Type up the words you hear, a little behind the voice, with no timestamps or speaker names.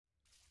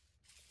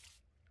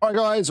Hi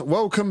guys,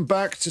 welcome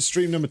back to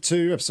stream number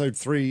 2, episode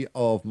 3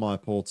 of my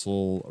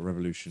Portal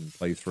Revolution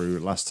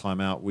playthrough. Last time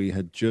out we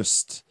had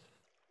just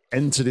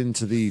entered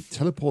into the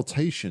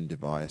teleportation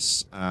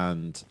device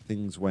and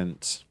things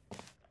went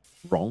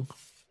wrong,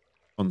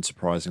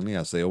 unsurprisingly,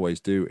 as they always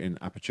do in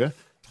Aperture.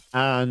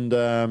 And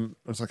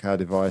looks like our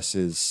device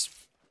is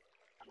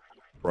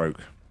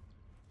broke.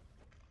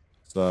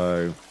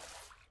 So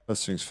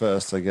first things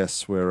first, I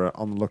guess we're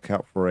on the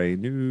lookout for a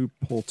new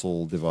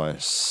portal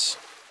device.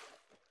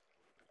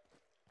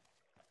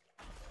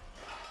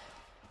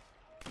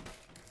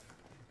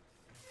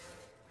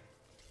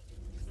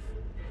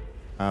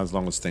 As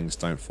long as things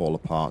don't fall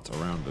apart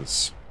around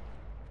us.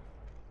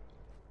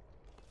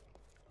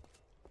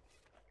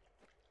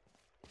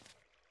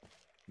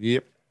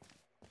 Yep.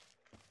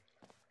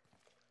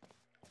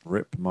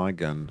 Rip my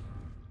gun.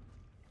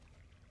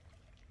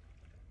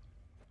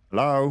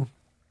 Hello?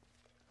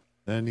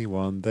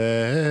 Anyone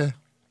there?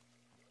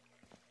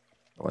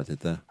 Oh, I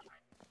did there.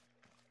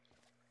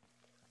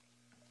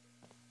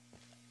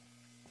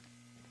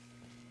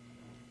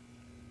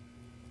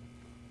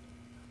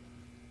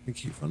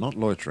 Thank you for not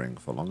loitering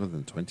for longer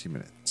than 20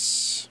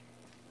 minutes.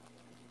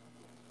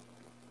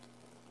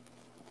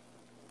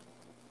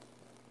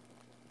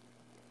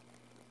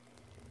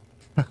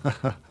 Do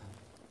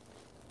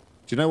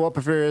you know what,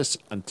 Porphyrius?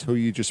 Until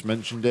you just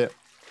mentioned it,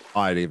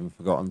 I'd even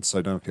forgotten,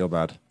 so don't feel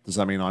bad. Does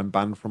that mean I'm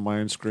banned from my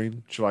own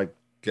screen? Should I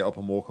get up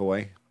and walk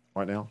away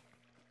right now?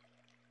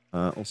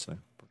 Also, a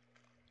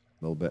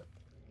little bit.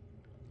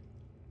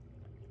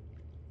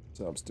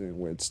 So I'm doing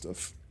weird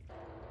stuff.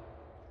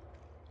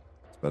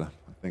 It's better,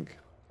 I think.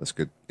 That's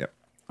good. Yep.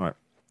 All right.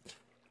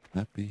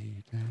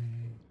 Happy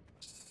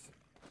days.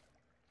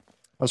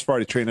 How's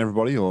Friday treating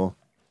everybody, or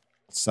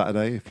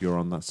Saturday if you're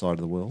on that side of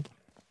the world?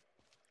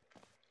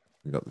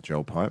 We got the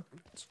gel pipe.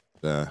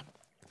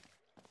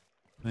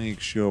 Make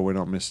sure we're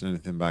not missing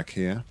anything back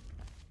here.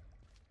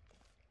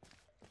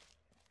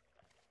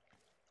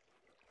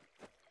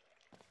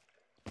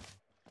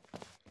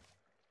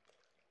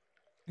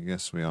 I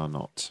guess we are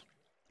not.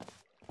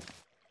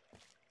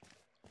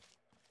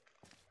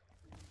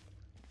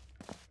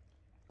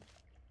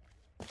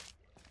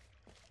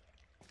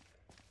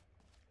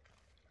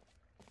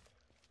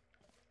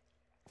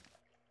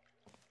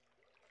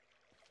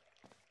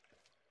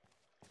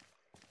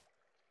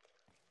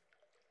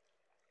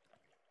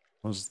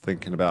 I was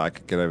thinking about I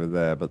could get over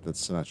there, but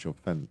that's an actual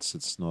fence.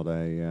 It's not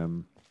a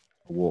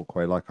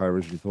walkway like I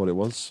originally thought it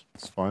was.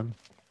 It's fine.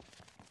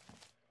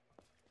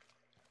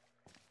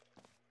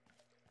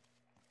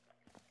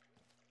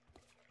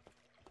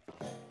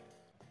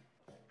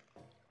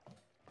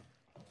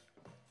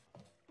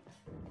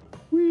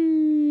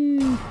 Whee!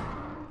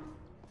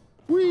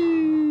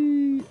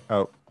 Whee!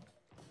 Oh.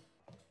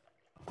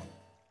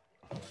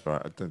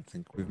 Right, I don't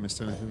think we've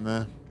missed anything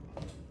there.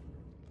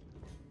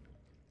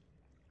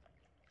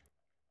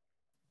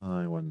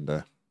 I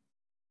wonder.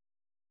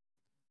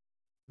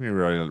 Let me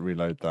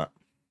reload that.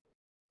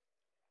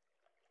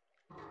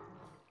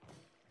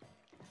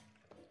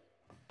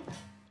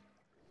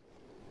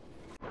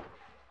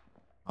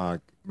 I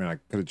mean, I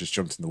could have just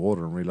jumped in the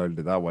water and reloaded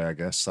it that way, I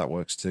guess. That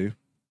works too.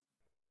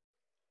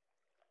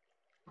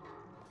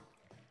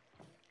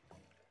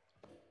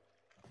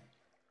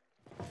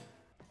 There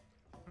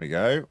we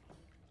go.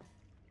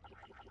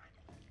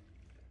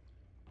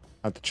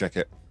 Had to check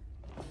it.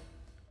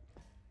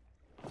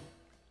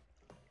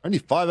 Only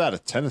 5 out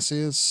of 10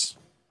 is?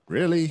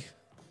 Really?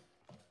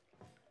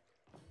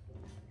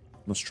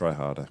 Must try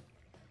harder.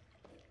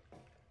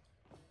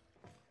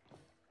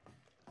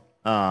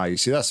 Ah, you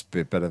see, that's a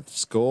bit better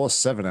score.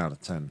 7 out of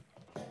 10.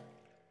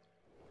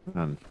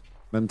 And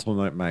mental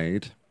note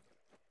made.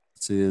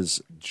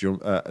 Sears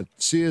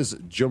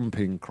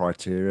jumping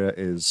criteria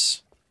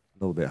is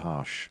a little bit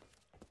harsh.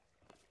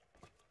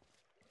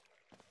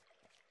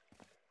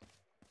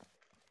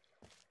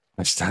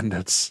 My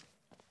standards.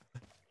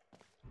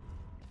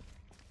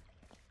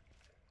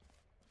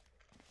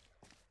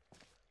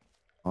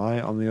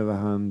 I, on the other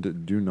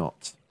hand, do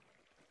not.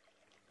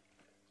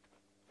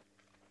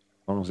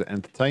 As long as it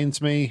entertains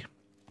me,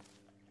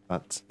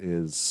 that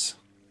is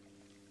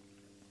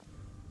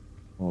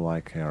all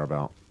I care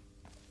about.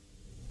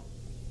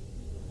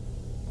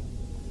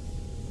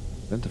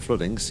 Enter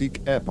flooding,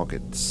 seek air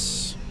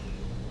pockets.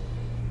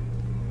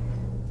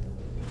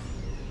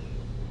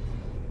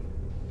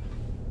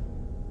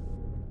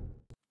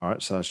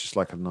 Alright, so that's just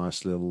like a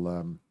nice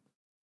little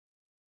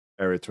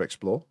area to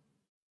explore.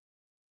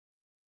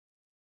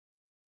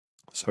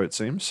 So it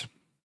seems.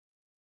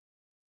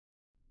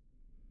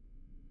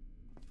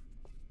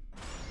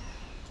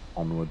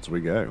 Onwards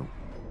we go.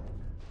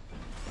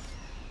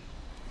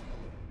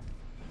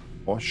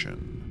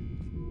 Caution.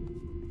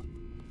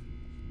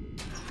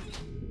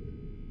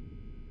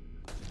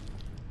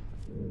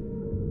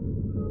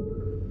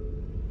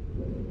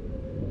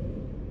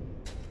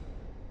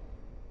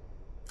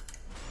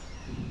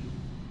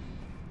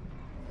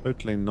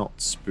 Totally not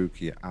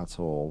spooky at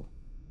all.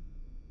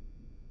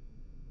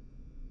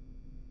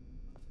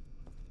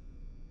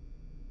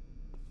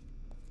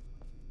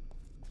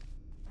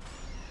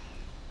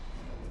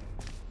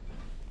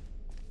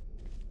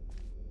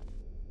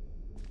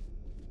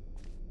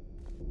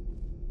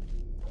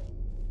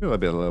 feel a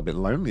little bit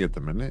lonely at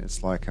the minute.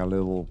 It's like our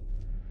little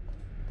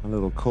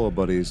core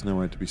buddy is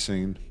nowhere to be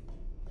seen.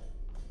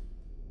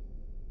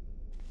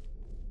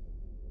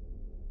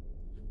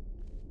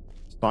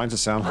 Starting to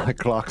sound like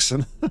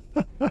Clarkson.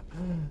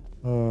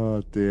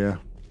 Oh dear.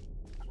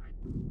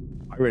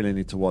 I really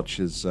need to watch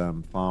his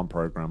farm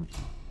program.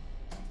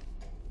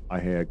 I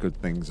hear good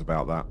things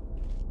about that.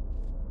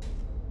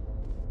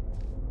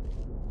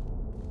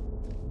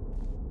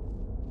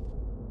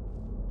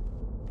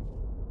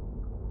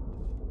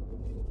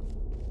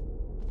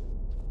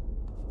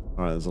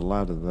 Alright, there's a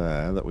ladder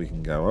there that we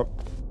can go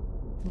up.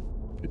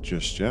 Not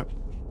just yet.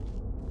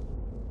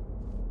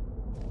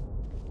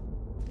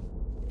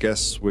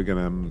 Guess we're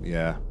gonna,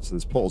 yeah, so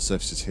there's portal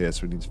surfaces here,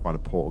 so we need to find a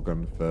portal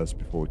gun first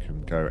before we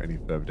can go any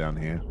further down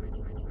here.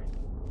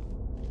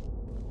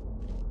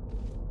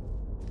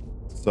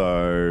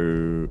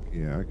 So,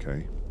 yeah,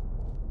 okay.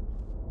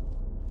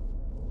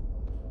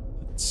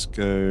 Let's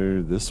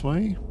go this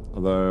way.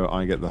 Although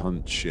I get the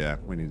hunch, yeah,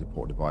 we need a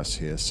portal device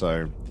here,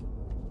 so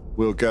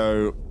we'll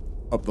go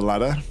up the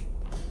ladder.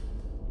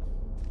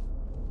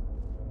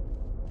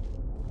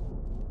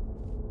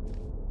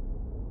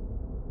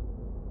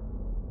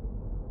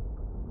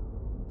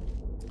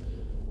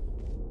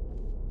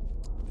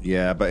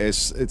 Yeah, but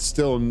it's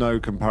still no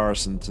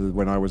comparison to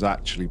when I was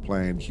actually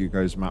playing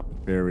Hugo's Map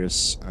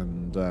Papyrus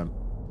and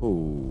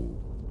oh,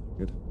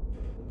 good.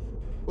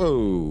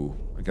 Whoa.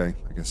 Okay,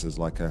 I guess there's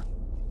like a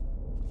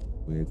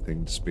weird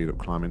thing to speed up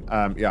climbing.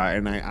 Yeah,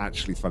 and I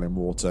actually fell in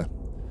water,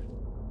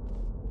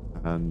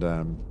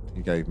 and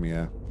he gave me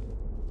a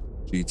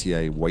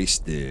GTA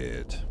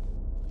wasted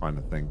kind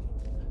of thing.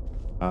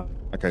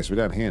 Okay, so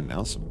we're down here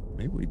now, so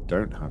maybe we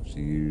don't have to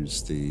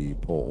use the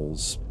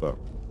portals, but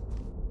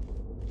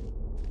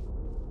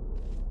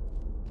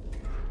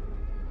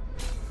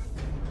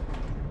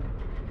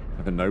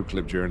have a no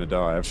clip during a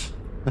dive.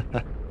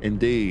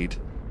 Indeed.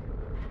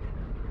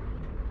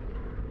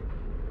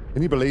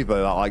 Can you believe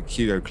though that like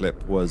Hugo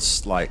clip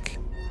was like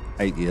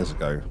 8 years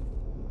ago?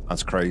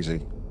 That's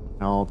crazy.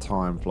 How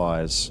time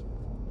flies.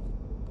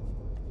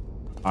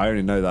 I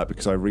only know that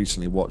because I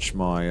recently watched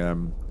my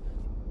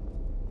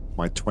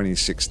my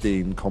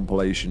 2016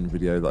 compilation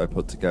video that I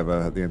put together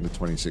at the end of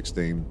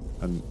 2016,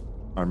 and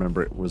I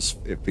remember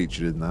it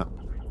featured in that.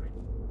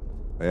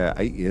 But yeah,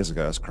 8 years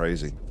ago. That's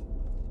crazy.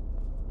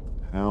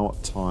 How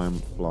time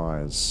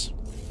flies.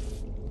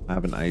 I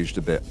haven't aged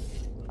a bit.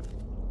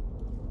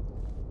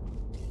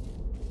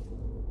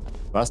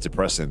 That's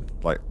depressing.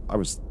 Like, that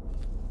was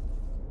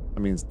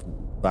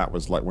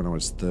like when I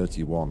was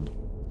 31.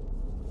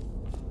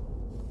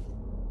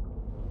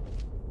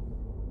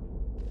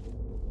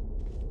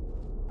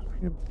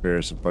 Me and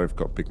Papyrus have both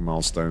got big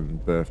milestone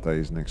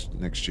birthdays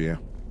next year.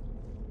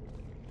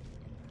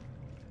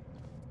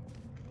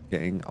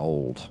 Getting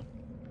old.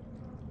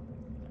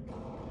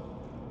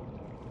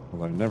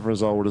 Although never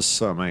as old as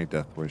some, eh,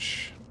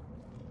 Deathwish?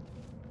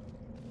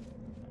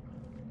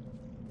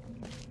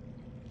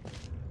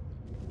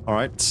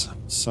 Alright,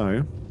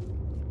 so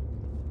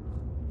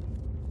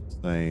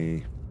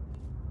they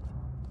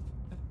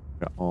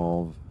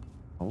of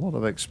a lot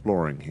of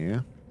exploring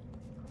here.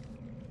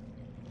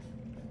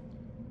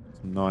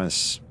 Some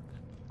nice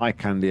eye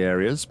candy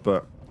areas,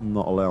 but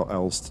not a lot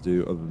else to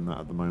do other than that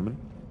at the moment.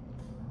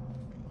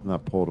 And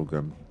that portal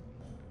gun.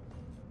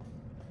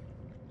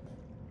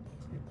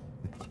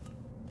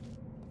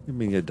 You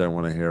mean you don't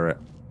want to hear it?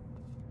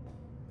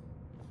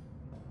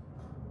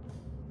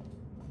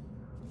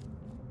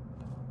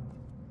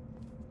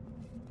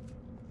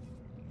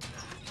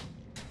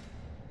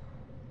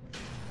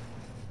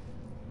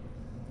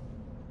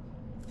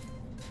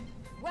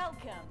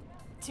 Welcome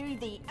to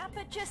the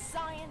Aperture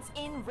Science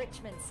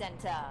Enrichment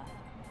Center.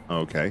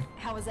 Okay.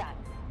 How was that?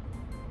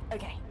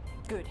 Okay,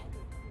 good.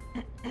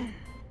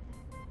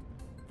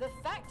 The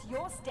fact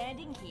you're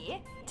standing here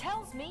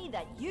tells me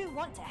that you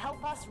want to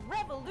help us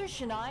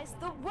revolutionize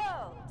the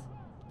world,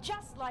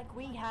 just like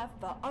we have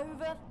for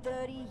over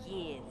 30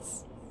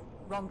 years.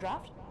 Wrong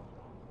draft?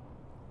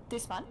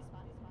 This one?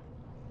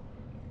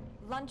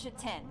 Lunch at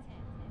 10.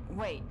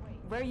 Wait,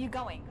 where are you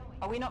going?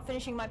 Are we not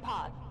finishing my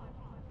part?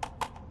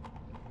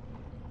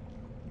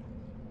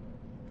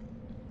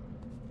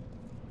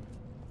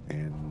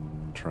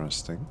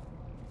 Interesting.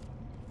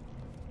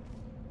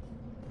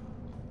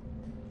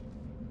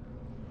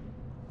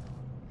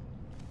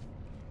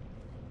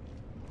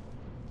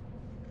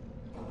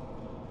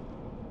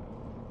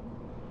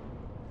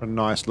 A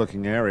nice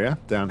looking area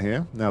down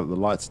here, now that the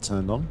lights are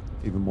turned on.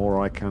 Even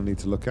more eye candy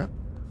to look at.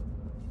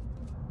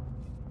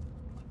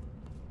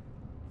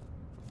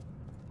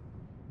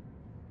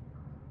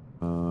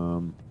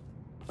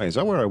 Wait, is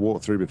that where I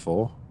walked through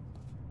before?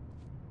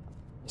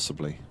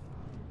 Possibly.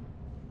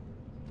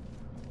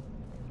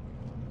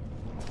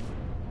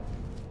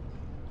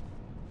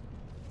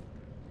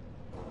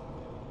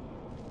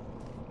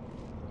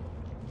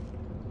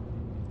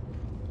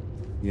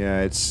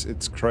 Yeah,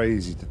 it's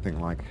crazy to think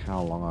like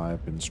how long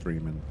I've been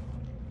streaming.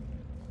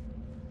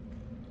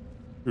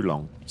 Too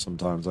long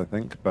sometimes, I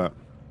think, but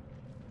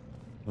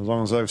as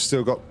long as I've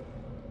still got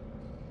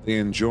the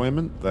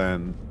enjoyment,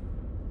 then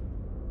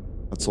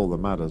that's all that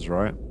matters,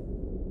 right?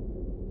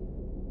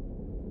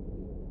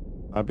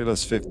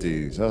 Fabulous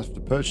 50s. After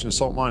purchasing a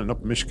salt mine in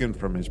Upper Michigan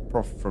from his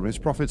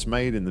profits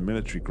made in the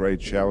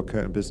military-grade shower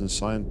curtain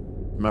business,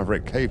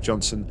 Maverick Cave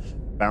Johnson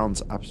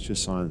founds Aperture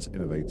Science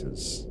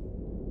Innovators.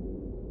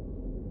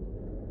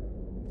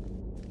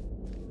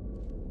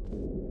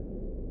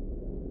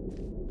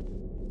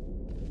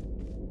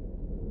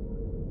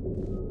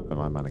 I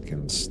like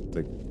mannequins.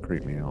 They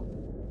creep me out.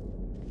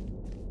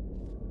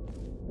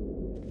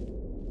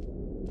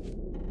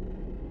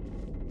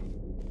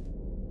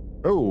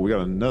 Oh, we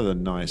got another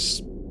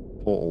nice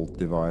portal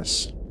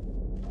device.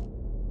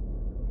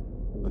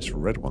 Nice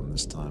red one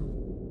this time.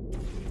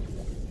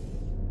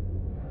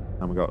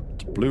 And we got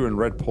blue and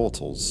red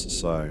portals,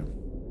 so...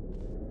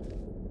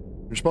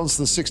 In response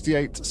to the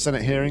 68th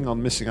Senate hearing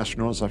on missing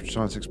astronauts, after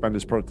trying to expand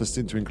its product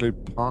listing to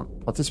include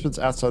participants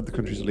outside the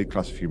country's elite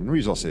class of human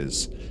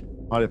resources.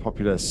 Highly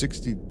popular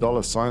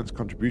 $60 science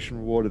contribution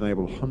reward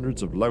enabled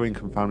hundreds of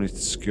low-income families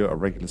to secure a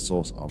regular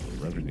source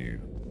of revenue.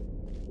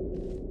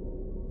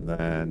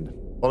 Then,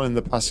 following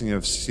the passing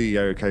of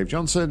CEO Cave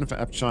Johnson,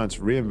 Aperture Science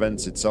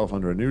reinvents itself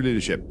under a new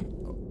leadership,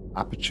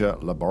 Aperture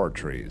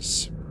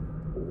Laboratories.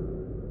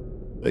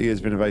 30 years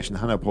of innovation, the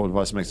handheld portal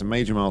device makes a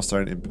major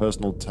milestone in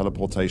personal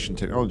teleportation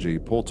technology.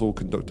 Portal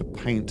conductor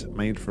paint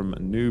made from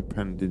new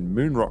pending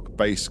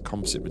moonrock-based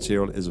composite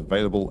material is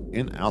available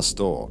in our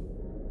store.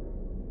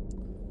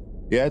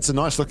 Yeah, it's a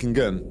nice looking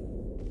gun.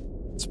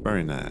 It's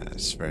very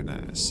nice, very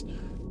nice.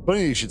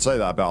 Funny you should say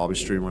that about I'll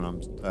stream when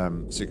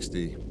I'm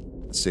 60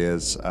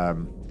 Sears.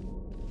 I've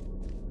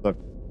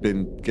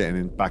been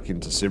getting back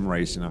into sim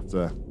racing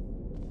after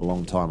a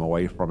long time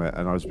away from it,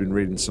 and I've been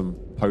reading some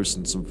posts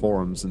and some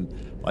forums, and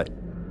like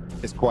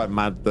it's quite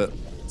mad that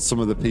some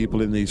of the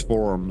people in these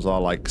forums are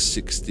like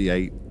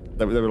 68.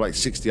 They were like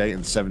 68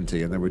 and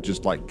 70, and they were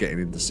just like getting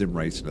into sim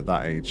racing at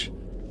that age.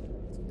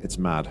 It's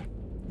mad.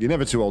 You're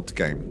never too old to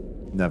game.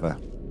 Never.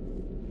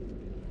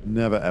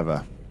 Never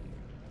ever.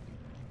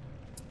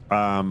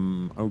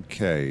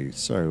 Okay,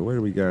 so where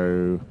do we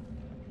go?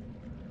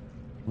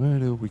 Where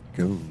do we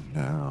go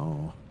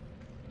now?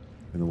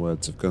 In the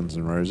words of Guns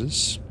N'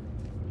 Roses.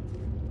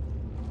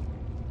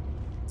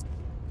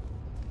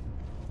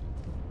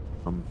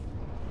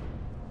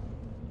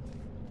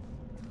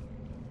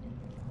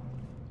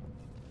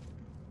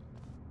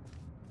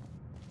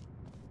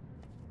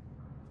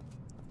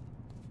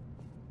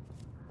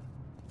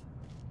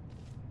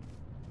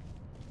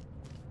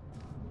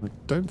 I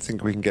don't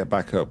think we can get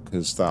back up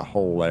because that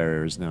whole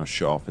area is now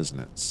shut off, isn't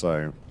it?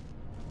 So...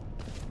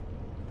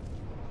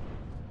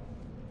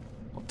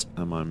 what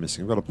am I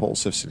missing? We've got a portal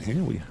surface in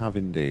here. We have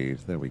indeed.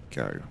 There we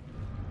go.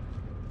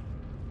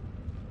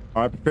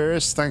 Alright,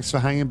 Papyrus, thanks for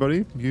hanging,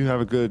 buddy. You have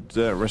a good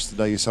rest of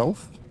the day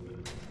yourself.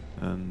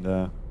 And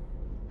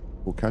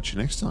we'll catch you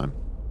next time.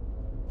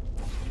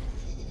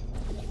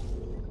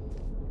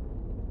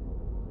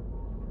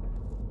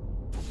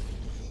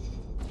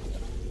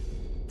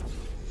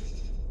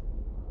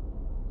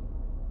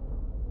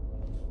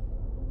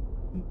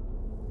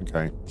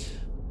 Okay.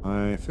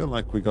 I feel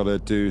like we got to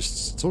do...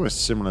 it's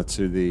almost similar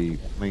to the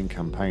main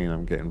campaign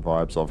I'm getting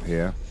vibes of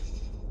here.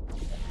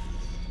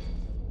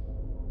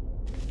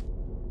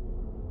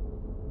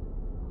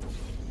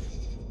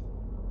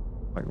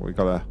 Like we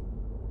got to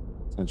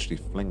essentially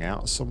fling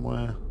out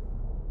somewhere.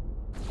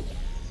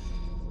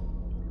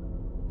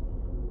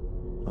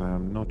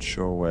 I'm not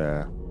sure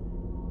where.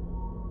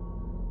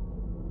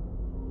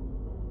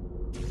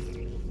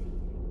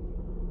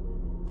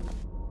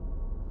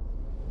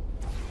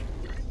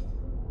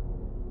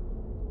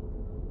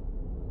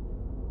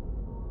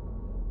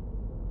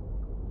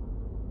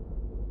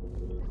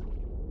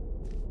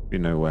 Be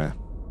nowhere.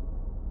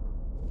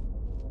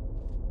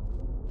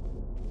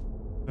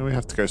 We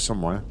have to go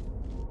somewhere.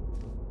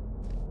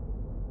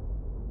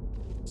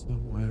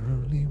 Somewhere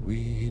only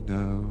we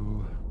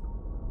know.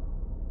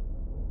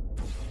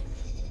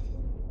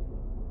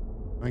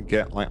 Can I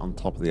get like on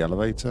top of the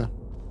elevator?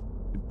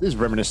 It is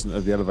reminiscent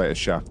of the elevator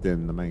shaft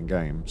in the main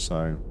game,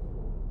 so...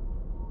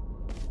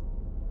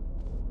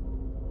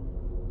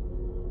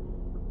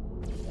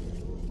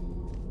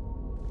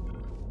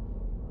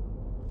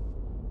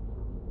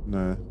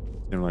 no,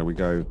 seems like we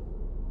go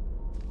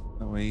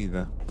that way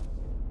either.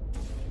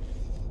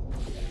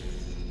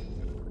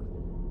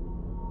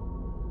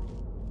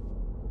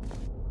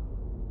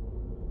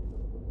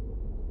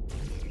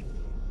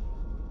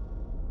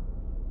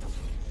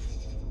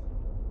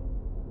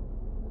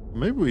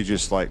 Maybe we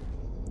just like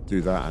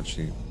do that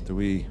actually. Do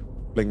we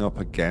fling up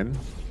again?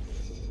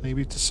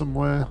 Maybe to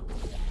somewhere?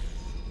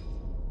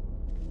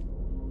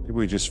 Maybe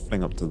we just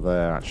fling up to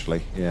there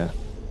actually, yeah.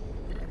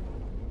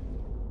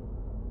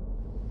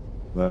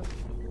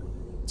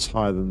 It's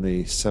higher than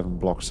the 7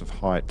 blocks of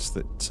height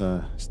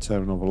that is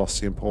terminal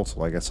velocity and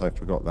portal. I guess I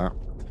forgot that.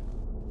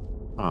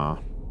 Ah.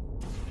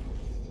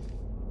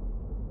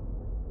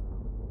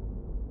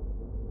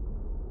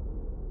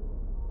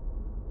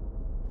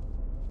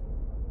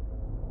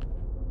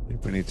 I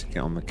think we need to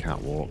get on the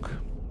catwalk.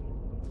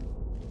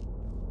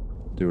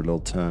 do a little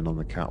turn on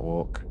the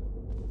catwalk.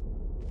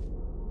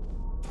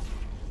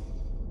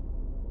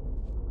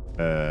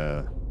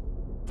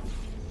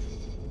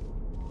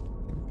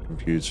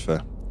 Confused for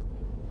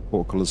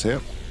portcullis here.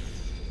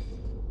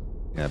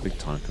 Yeah, big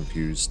time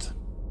confused.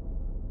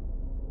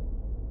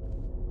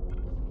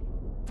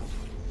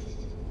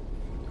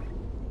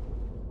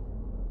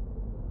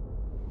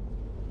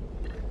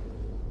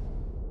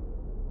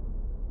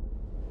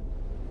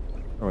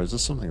 Oh, is there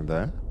something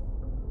there?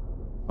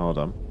 Hold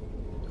on.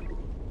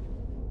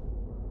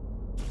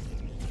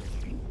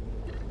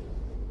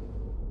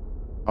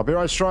 I'll be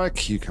right,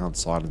 Strike. You can't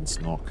silence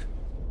Nock.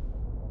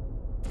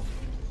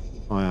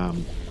 I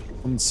am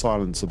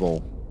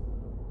unsilenceable.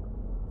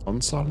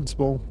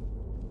 Unsilenceable?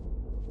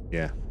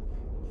 Yeah,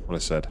 what I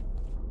said.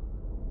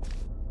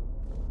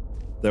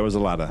 There was a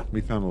ladder.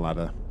 We found a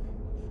ladder.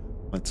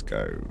 Let's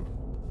go.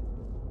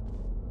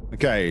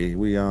 Okay,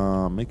 we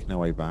are making our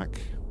way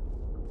back.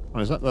 Oh,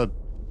 is that the...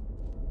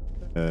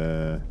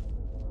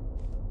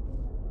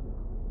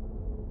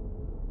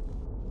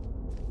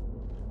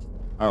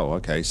 Oh,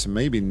 okay, so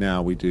maybe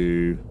now we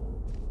do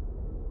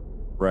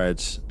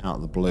red out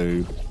of the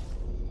blue.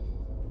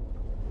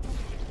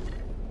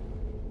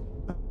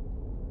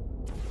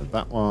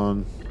 That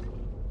one.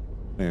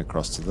 Bring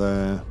across to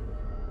there.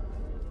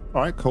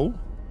 Alright, cool.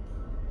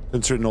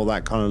 Considering all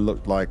that kind of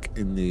looked like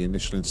in the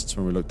initial instance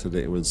when we looked at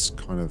it, it was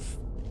kind of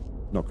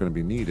not going to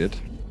be needed.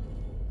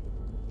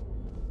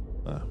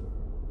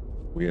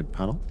 Weird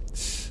panel.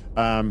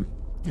 Yeah,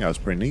 it was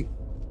pretty neat.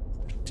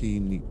 Pretty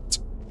neat.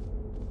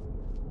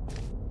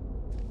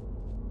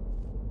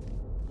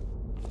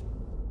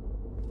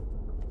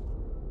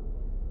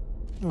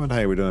 Oh, and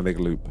hey, we're doing a big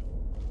loop.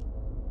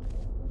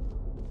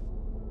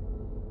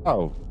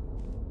 Oh.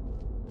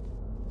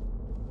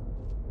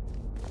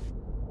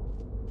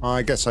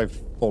 I guess I've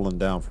fallen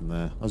down from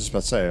there. I was just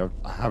about to say,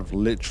 I have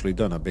literally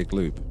done a big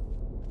loop.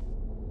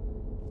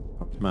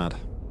 That's mad.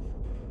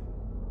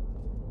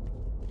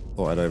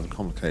 Thought I'd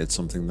overcomplicated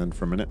something then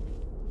for a minute.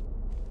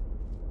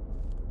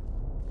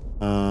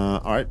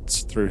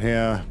 Alright, through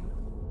here.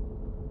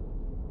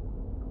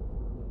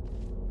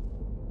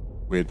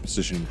 Weird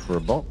position for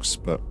a box,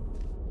 but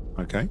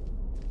okay.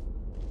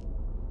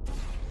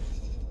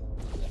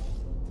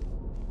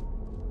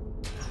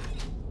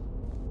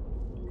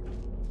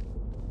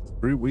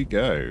 Through we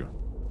go.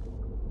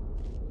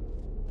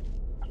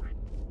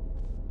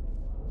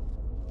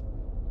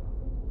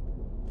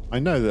 I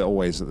know that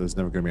always that there's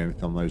never going to be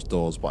anything on those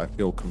doors, but I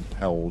feel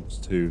compelled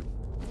to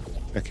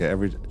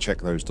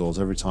check those doors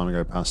every time I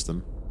go past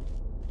them.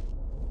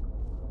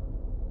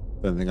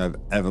 I don't think I've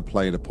ever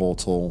played a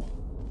Portal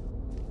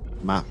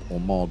map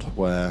or mod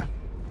where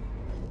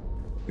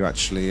you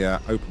actually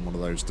open one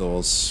of those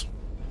doors.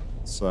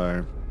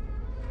 So,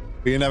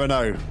 but you never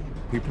know.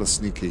 People are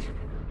sneaky.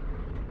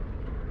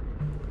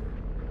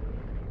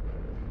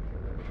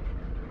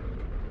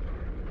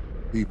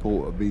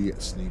 People be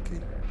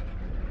sneaky.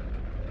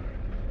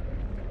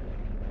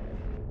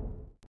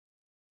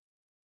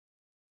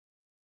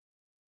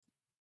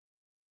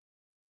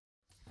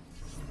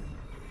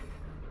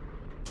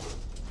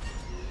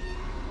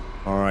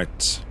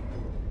 Alright.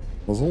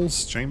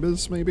 Puzzles?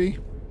 Chambers, maybe?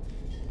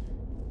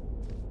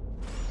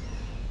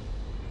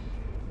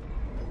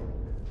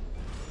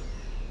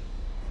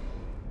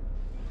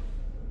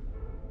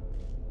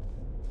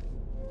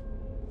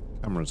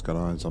 Camera's got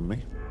eyes on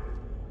me.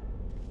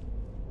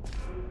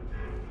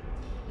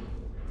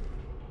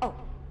 Oh,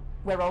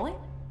 we're rolling?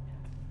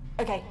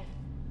 Okay.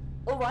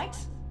 Alright.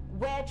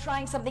 We're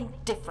trying something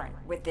different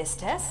with this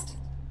test.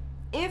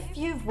 If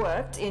you've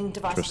worked in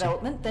device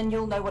development, then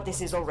you'll know what this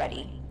is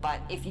already.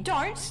 But if you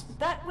don't,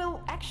 that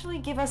will actually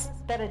give us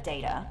better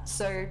data,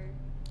 so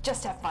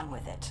just have fun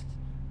with it.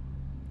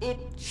 It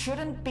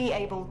shouldn't be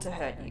able to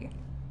hurt you.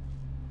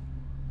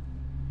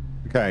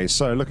 Okay,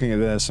 so looking at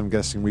this, I'm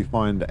guessing we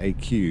find a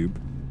cube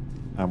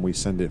and we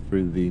send it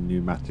through the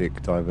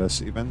pneumatic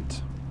diversity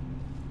vent,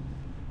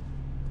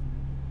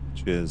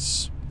 which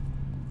is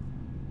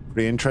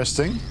pretty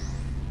interesting.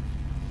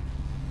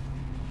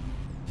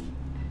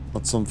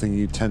 Not something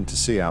you tend to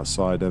see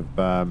outside of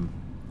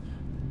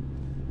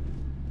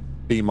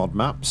B-mod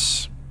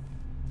maps.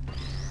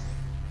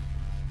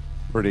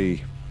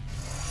 Pretty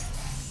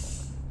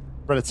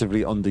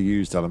relatively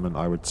underused element,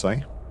 I would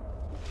say.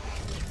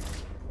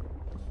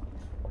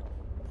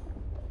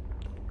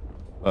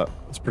 But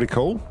it's pretty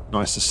cool.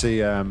 Nice to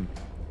see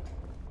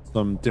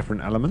some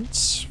different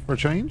elements for a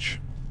change.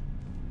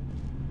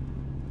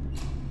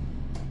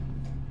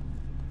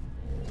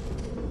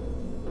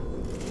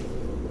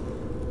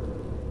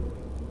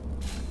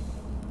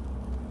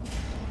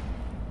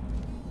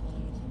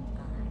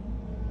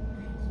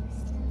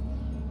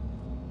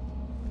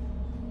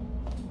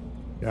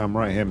 Yeah, I'm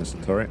right here,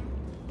 Mr. Turret.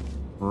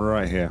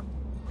 Right here.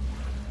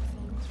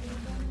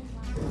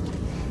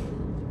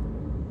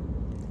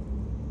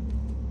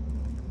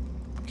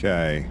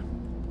 Okay.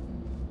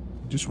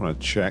 Just want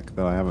to check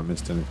that I haven't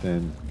missed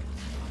anything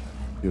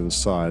the other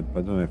side, but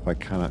I don't know if I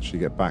can actually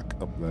get back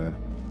up there.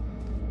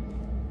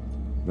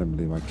 I don't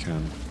believe I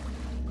can.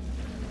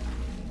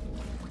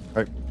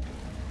 Okay.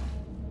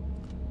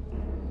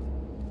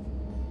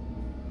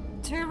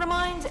 To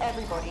remind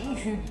everybody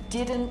who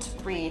didn't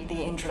read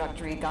the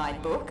introductory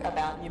guidebook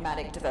about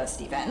pneumatic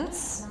diversity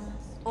vents,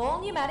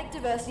 all pneumatic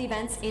diversity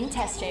vents in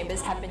test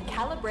chambers have been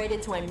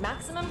calibrated to a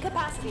maximum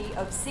capacity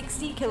of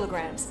 60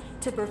 kilograms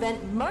to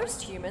prevent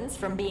most humans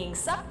from being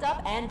sucked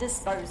up and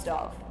disposed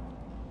of.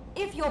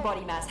 If your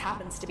body mass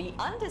happens to be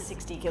under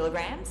 60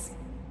 kilograms,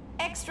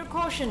 extra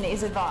caution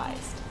is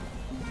advised.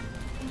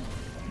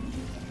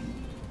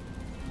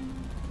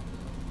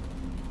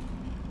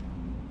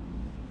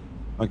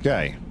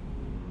 Okay.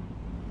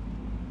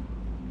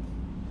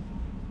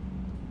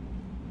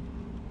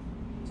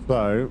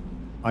 So,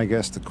 I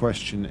guess the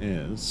question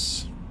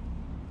is...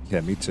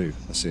 Yeah, me too.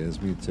 I see it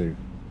as me too.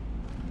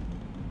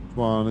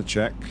 Want to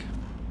check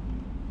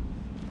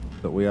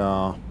that we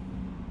are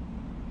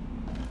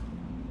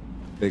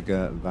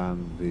bigger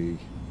than the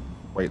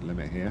weight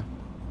limit here.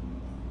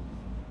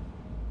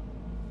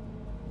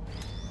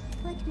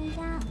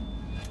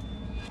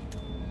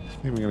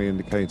 Seemingly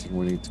indicating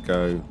we need to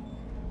go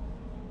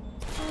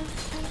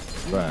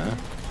there.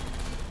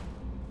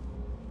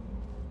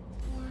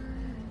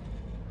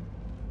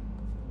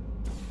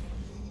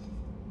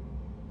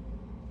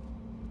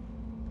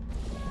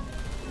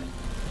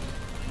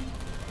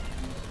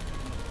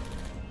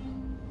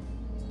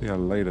 Yeah,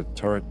 later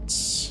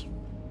turrets.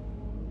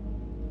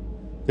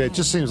 Yeah, it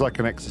just seems like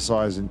an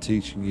exercise in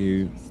teaching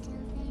you,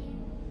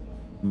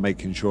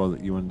 making sure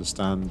that you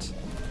understand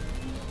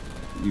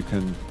you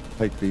can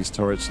take these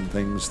turrets and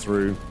things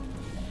through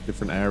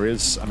different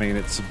areas. I mean,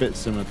 it's a bit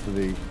similar to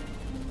the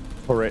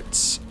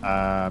turrets,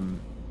 the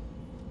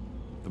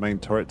main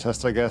turret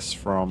test, I guess,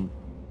 from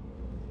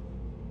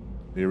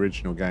the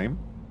original game.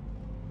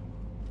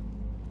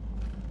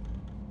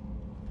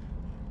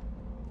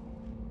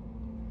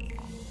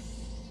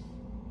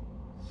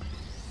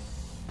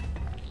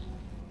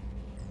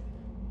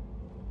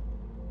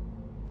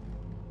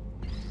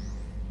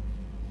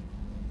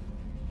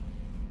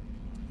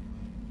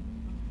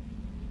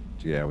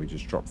 Yeah, we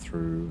just drop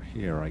through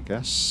here, I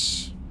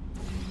guess.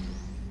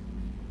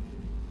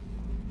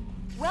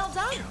 Well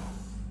done!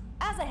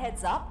 As a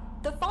heads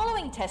up, the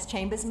following test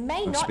chambers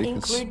may not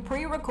include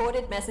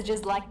pre-recorded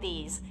messages like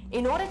these,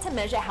 in order to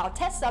measure how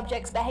test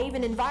subjects behave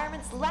in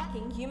environments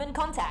lacking human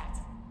contact.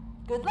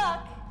 Good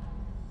luck!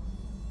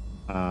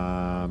 What's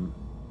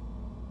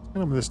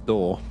going on with this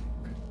door?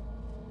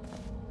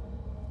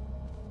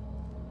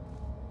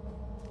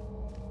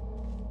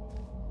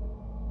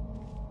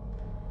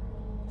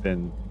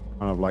 Been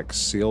kind of like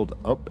sealed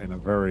up in a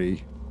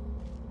very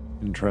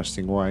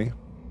interesting way.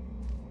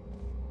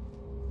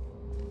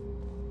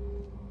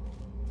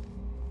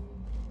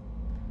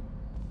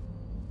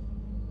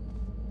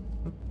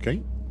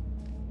 Okay.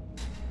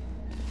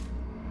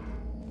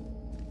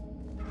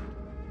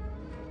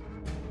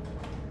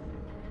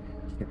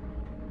 I'm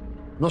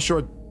not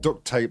sure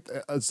duct tape,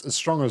 as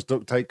strong as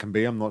duct tape can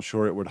be, I'm not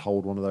sure it would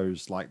hold one of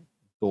those like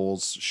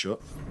doors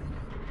shut.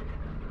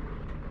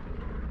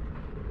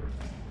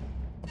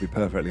 I'll be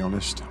perfectly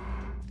honest.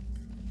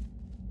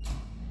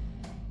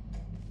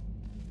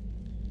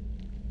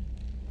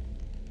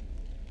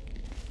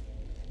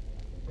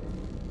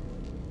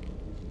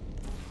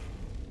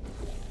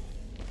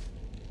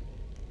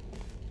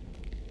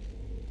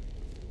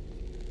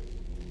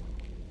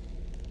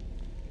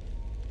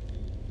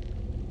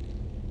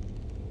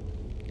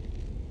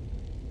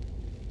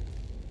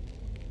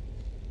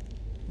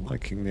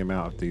 Liking the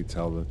amount of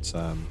detail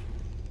that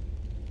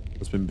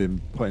has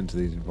been put into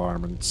these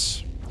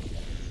environments.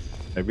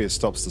 Maybe it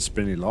stops the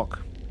spinny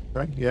lock.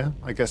 Okay, yeah,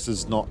 I guess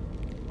there's not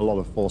a lot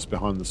of force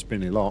behind the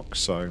spinny lock,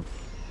 so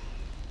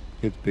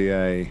it'd be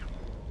a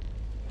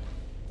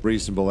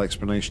reasonable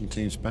explanation,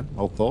 Team Spen.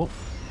 Well thought.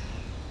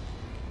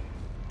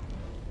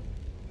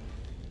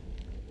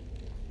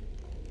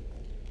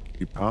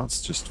 Few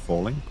parts just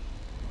falling.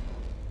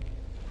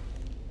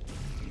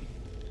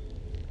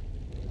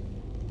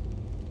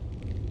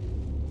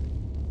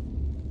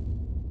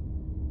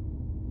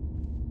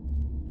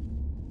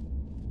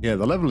 Yeah,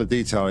 the level of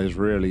detail is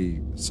really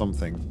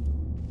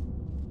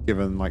something,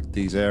 given like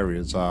these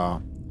areas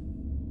are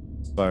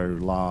so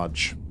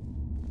large.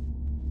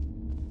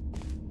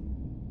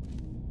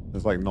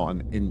 There's like not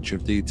an inch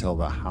of detail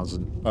that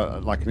hasn't,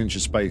 like an inch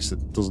of space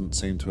that doesn't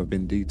seem to have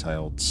been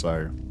detailed,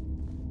 so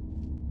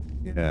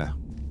yeah.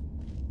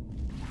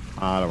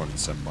 I don't want to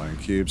send my own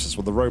cubes, that's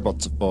what the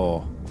robots are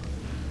for.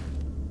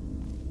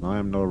 I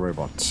am not a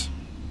robot.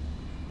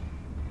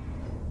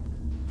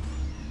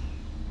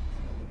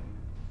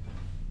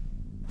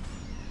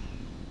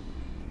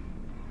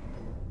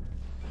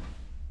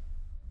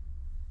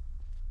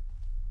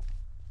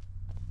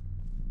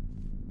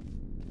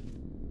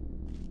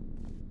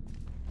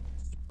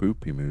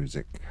 Spoopy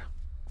music.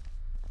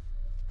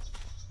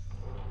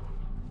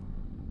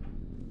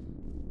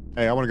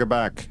 Hey, I want to go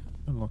back.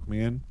 Don't lock me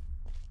in.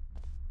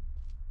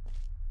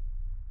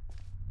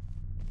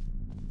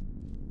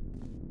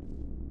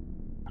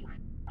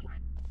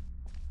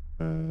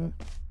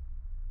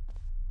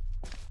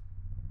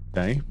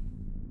 Okay.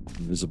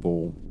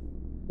 Invisible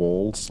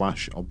wall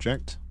slash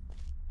object.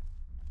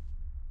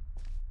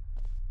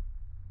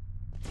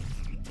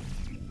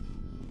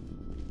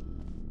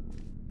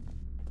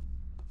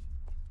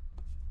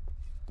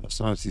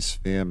 Personality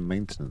Sphere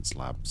Maintenance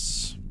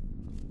Labs.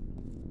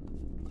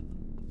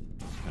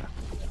 Yeah.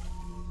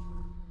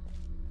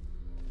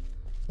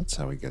 That's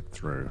how we get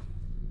through.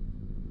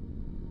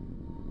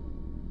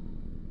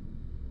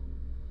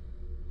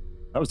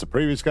 That was the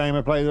previous game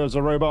I played as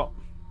a robot.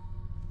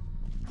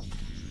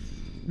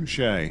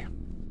 Touché.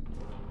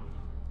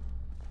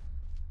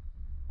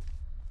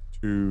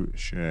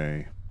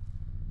 Touché.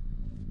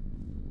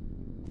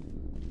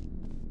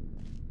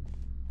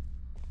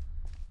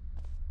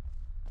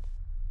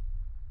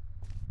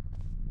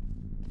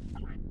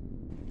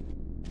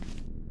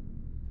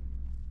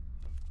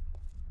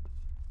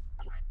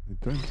 I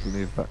don't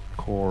believe that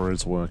core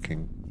is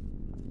working.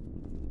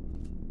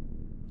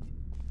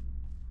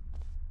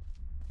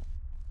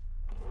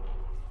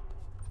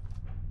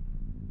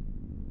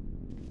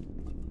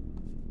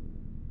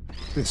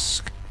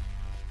 Disk.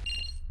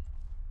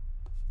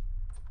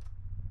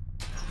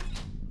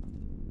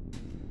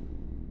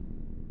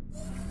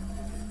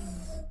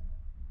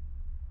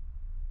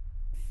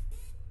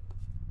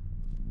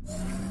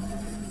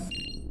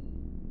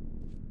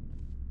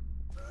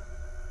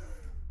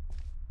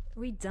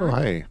 We done? Oh,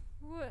 hey.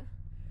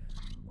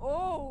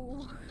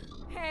 Oh,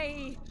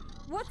 hey,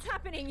 what's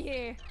happening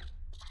here?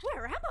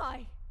 Where am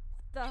I?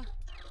 What the?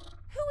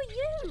 Who are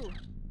you?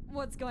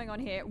 What's going on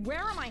here? Where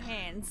are my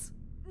hands?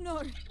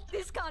 No,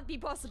 this can't be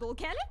possible,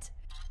 can it?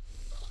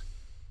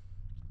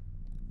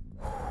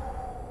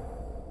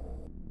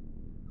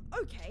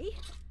 Okay,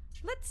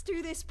 let's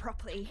do this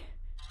properly.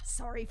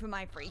 Sorry for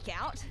my freak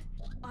out.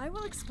 I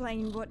will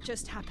explain what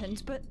just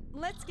happened, but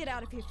let's get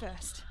out of here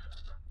first.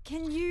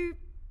 Can you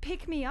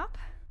pick me up?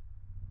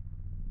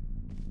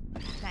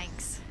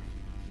 Thanks.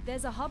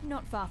 There's a hub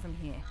not far from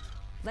here.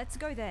 Let's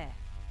go there.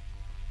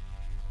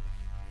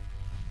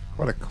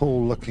 Quite a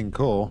cool looking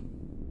core.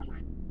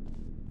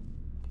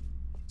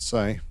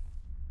 Say.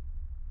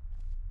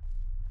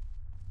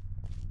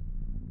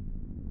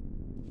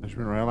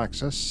 Measurement rail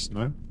access?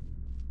 No.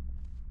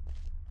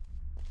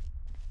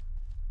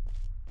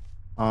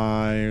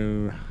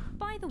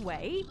 By the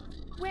way,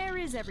 where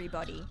is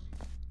everybody?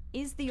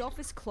 Is the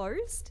office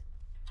closed?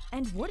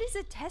 And what is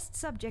a test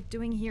subject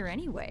doing here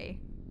anyway?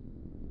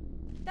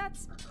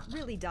 That's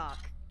really dark.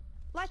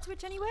 Light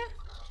switch anywhere?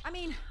 I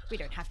mean, we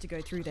don't have to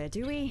go through there,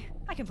 do we?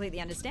 I completely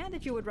understand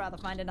if you would rather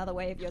find another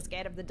way if you're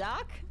scared of the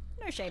dark.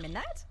 No shame in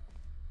that.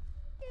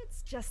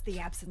 It's just the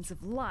absence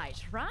of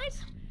light, right?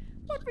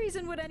 What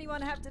reason would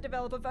anyone have to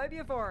develop a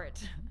phobia for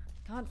it?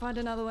 Can't find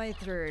another way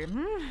through.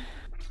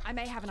 I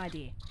may have an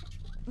idea.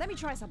 Let me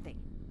try something.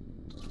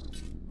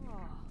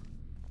 Oh,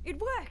 it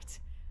worked!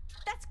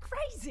 That's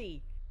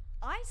crazy!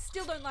 I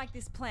still don't like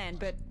this plan,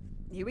 but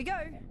here we go.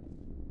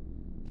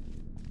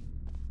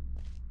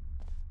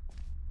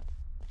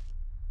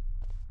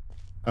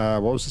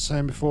 What was the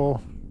saying before?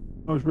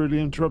 I was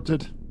rudely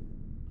interrupted.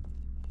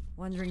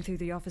 Wandering through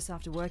the office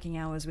after working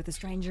hours with a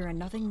stranger and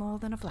nothing more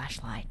than a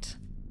flashlight.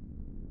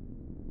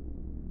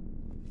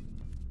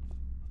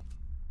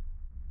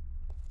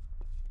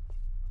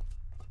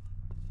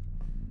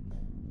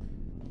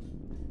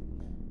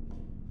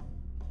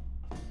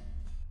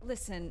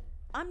 Listen,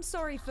 I'm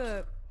sorry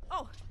for...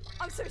 Oh,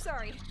 I'm so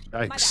sorry.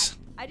 Yikes. My bad.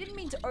 I didn't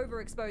mean to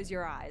overexpose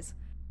your eyes.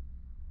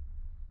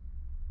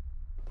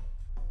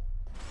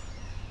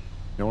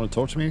 You don't want to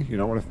talk to me? You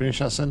don't want to finish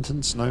that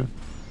sentence? No?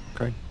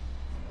 Okay.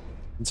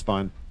 It's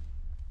fine.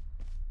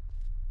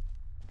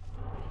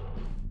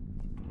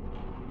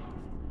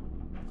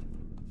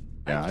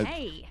 Yeah,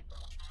 Okay.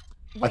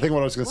 I think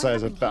what I was going to What say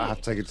is happened I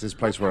have to here? take it to this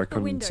place where I Look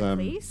out the couldn't, window,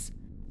 please.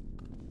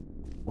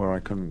 where I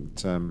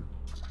couldn't All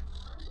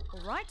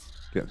right.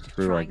 get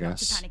through, I Trying not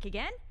to guess. panic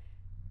again.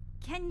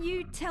 Can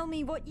you tell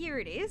me what year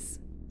it is?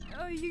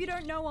 Oh, you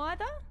don't know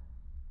either?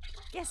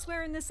 Guess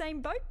we're in the same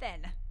boat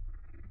then.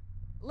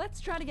 Let's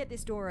try to get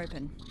this door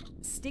open.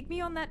 Stick me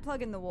on that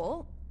plug in the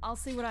wall. I'll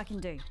see what I can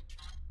do.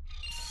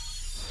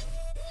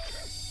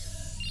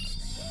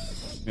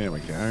 There we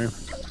go.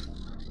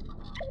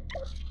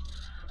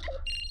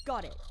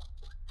 Got it.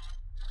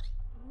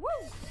 Woo!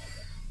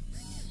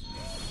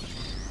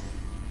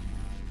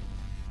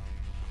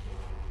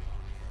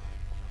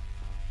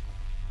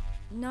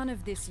 None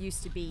of this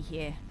used to be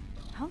here.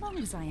 How long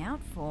was I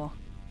out for?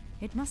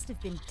 It must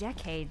have been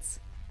decades.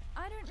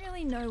 I don't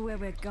really know where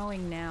we're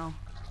going now.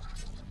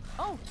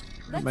 Oh,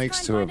 let's makes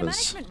try two and of find a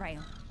us. management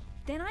rail.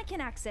 Then I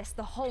can access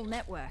the whole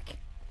network.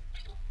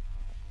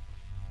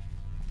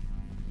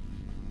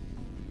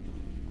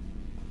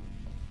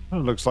 It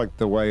looks like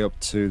the way up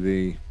to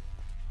the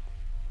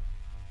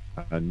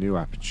new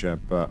aperture,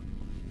 but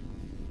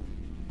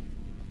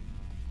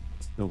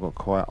still got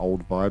quite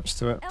old vibes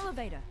to it.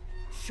 Elevator.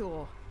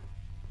 Sure.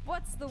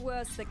 What's the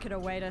worst that could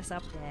await us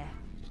up there?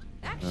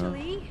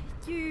 Actually,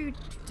 you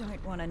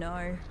don't want to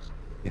know.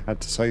 You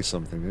had to say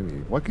something, didn't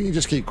you? Why can't you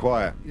just keep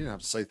quiet? You don't have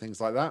to say things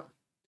like that.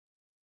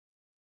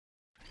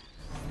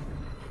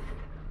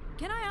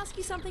 Can I ask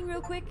you something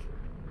real quick?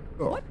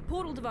 Oh, What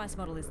portal device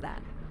model is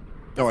that?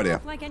 no Doesn't idea.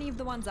 look like any of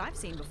the ones I've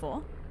seen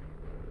before.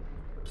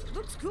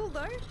 Looks cool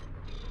though.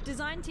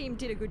 Design team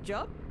did a good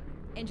job.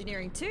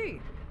 Engineering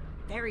too.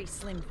 Very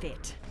slim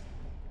fit.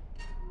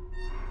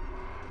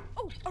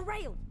 Oh, a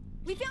rail!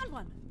 We found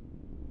one!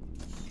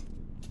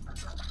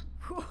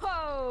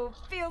 Whoa,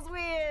 feels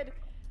weird.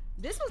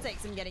 This will take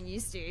some getting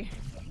used to.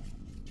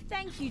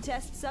 Thank you,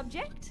 test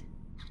subject.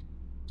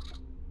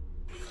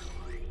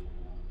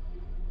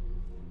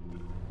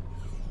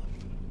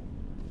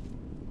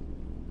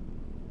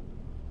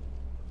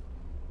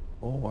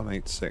 Oh,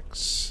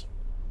 186.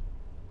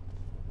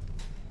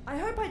 I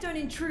hope I don't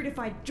intrude if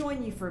I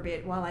join you for a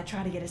bit while I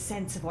try to get a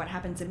sense of what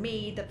happened to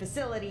me, the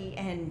facility,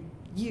 and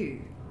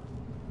you.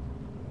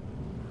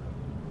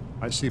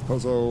 I see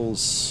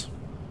puzzles.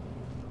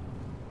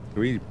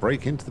 Do we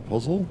break into the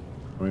puzzle?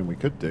 I mean, we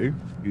could do,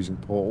 using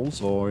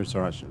portals, or is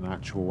there actually an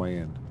actual way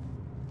in?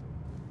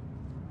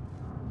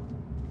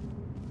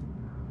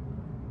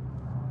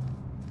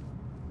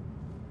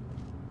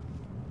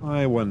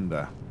 I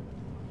wonder.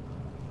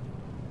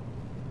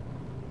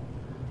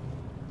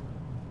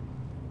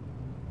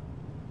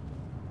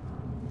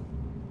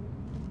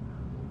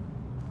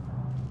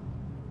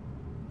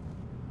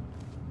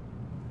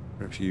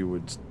 If you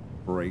would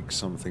break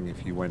something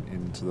if you went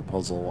into the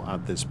puzzle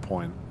at this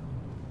point.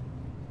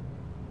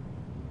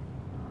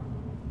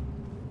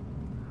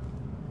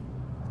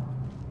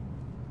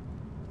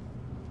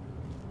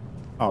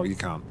 Oh, you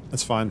can't.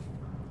 It's fine.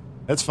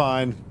 It's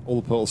fine. All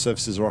the portal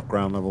surfaces are off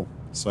ground level,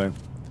 so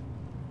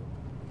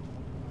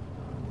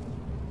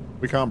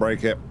we can't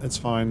break it. It's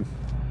fine.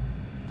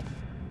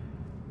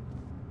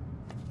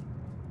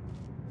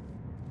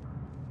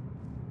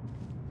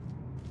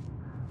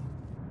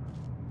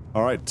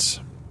 All right.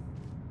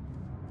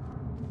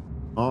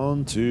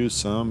 On to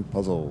some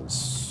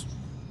puzzles.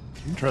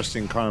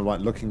 Interesting kind of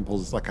like looking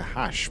puzzles. It's like a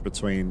hash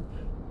between...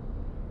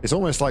 It's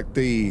almost like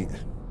the...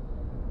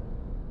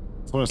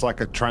 It's almost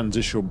like a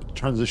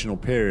transitional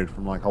period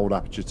from like old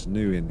Aperture to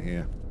new in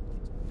here.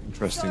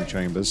 Interesting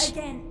chambers.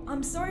 Again,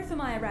 I'm sorry for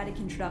my erratic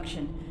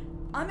introduction.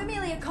 I'm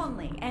Emilia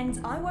Conley, and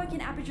I work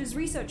in Aperture's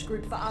research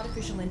group for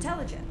artificial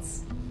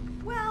intelligence.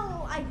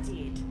 Well, I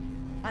did.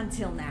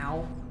 Until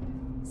now.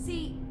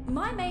 See,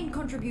 my main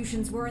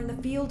contributions were in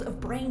the field of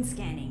brain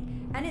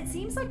scanning, and it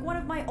seems like one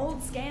of my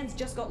old scans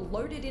just got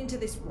loaded into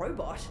this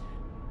robot.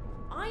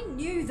 I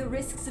knew the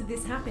risks of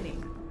this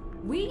happening.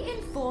 We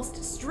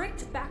enforced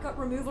strict backup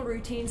removal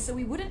routines so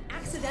we wouldn't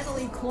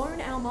accidentally clone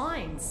our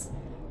minds.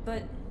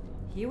 But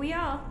here we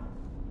are.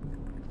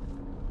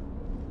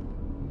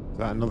 Is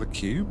that another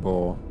cube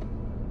or?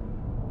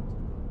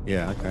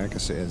 Yeah, okay, I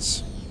guess it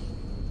is.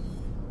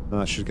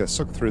 That should get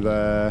sucked through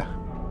there.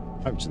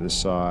 Over to this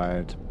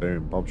side.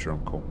 Boom, Bob's your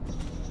uncle.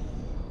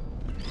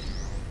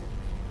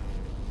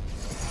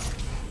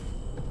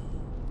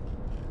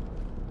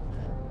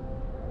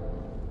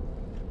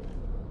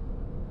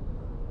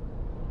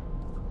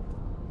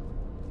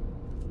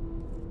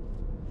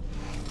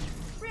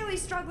 Really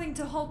struggling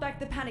to hold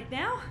back the panic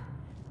now?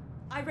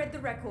 I read the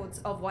records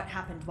of what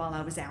happened while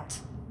I was out.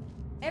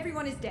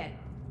 Everyone is dead.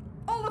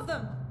 All of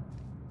them!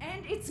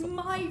 And it's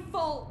my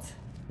fault!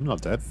 I'm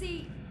not dead.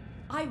 See,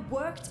 I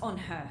worked on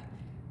her.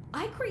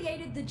 I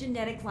created the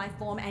genetic life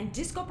form and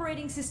disk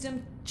operating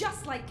system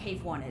just like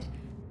Cave wanted.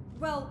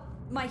 Well,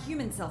 my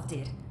human self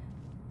did.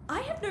 I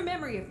have no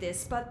memory of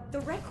this, but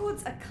the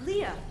records are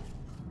clear.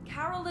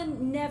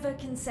 Carolyn never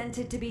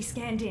consented to be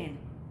scanned in,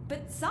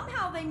 but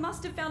somehow they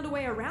must have found a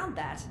way around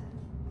that.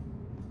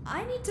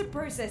 I need to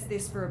process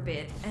this for a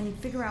bit and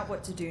figure out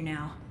what to do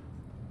now.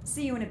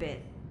 See you in a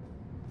bit.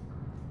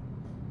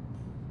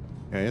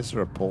 Okay, is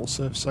there a pole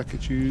surface I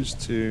could use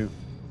to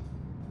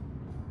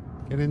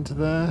get into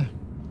there?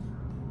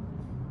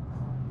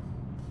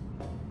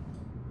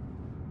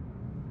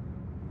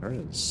 There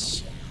it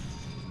is.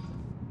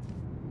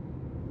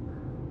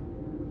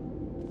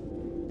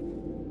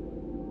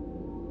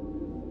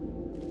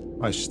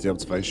 Oh, it's just the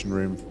observation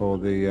room for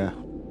the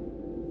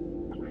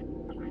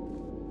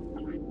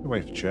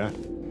wafer chair.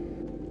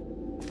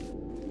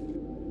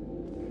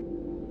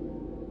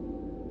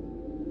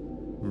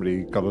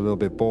 Somebody got a little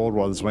bit bored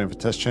while I was waiting for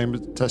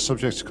test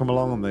subjects to come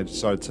along, and they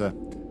decided to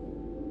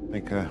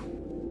make a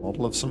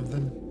model of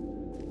something.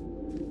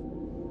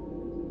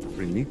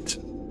 Pretty neat.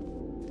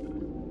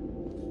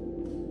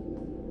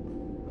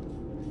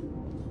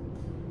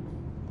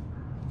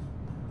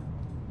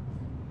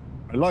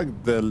 I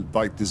like the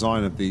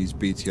design of these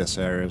BTS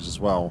areas as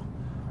well.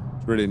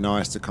 It's really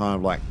nice to kind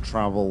of like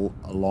travel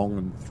along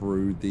and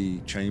through the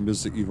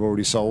chambers that you've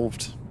already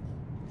solved.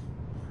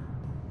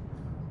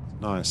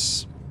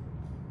 Nice.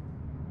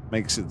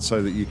 Makes it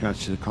so that you can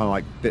actually kind of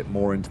like fit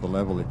more into the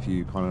level if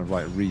you kind of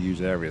like reuse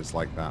areas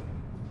like that.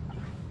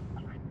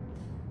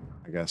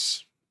 I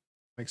guess.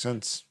 Makes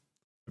sense.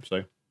 Hope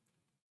so.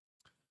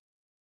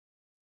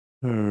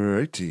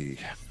 Alrighty.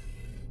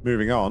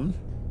 Moving on.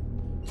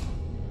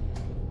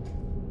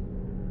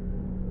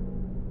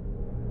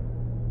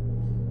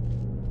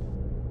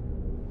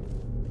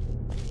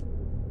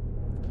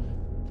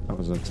 That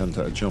was an attempt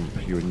at a jump.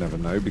 You would never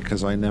know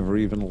because I never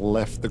even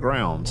left the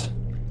ground.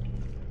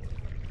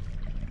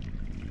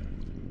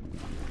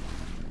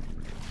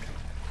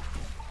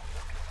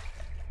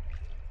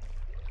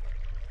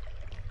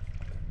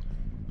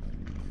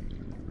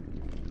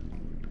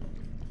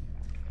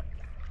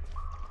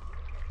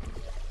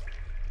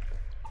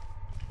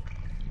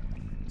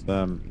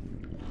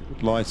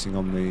 Good lighting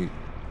on the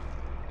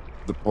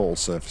portal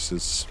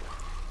surfaces,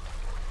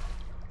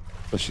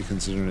 especially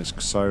considering it's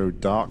so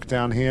dark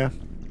down here.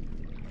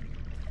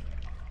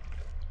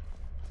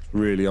 It's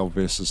really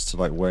obvious as to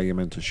like where you're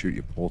meant to shoot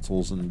your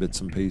portals and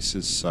bits and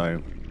pieces.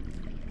 So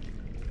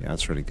yeah,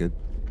 that's really good.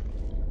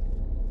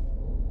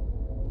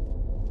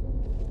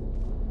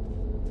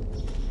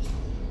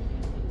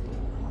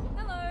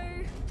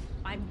 Hello,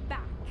 I'm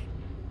back.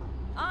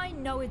 I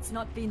know it's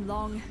not been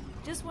long.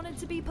 Just wanted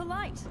to be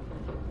polite.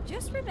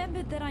 Just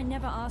remembered that I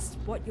never asked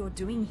what you're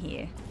doing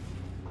here.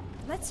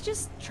 Let's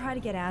just try to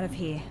get out of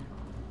here.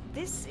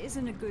 This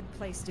isn't a good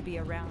place to be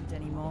around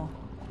anymore.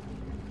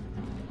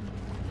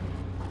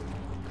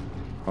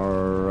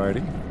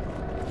 Alrighty.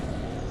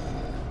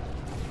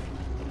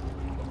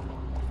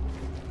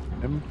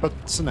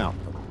 Inputs and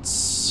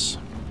outputs.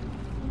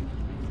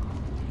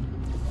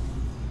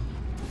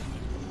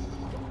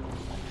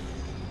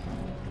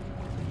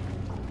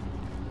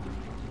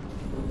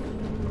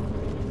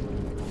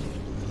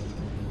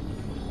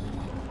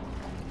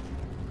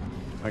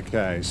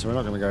 Okay, so we're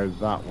not going to go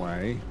that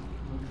way.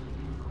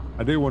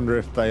 I do wonder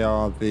if they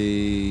are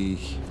the...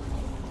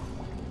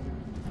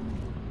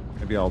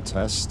 Maybe I'll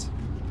test.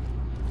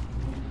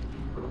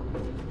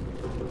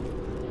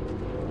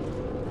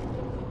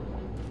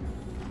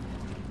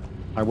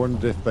 I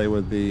wondered if they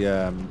were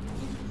the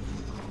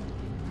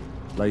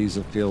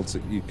laser fields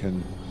that you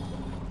can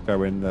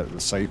go in, the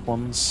safe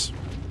ones.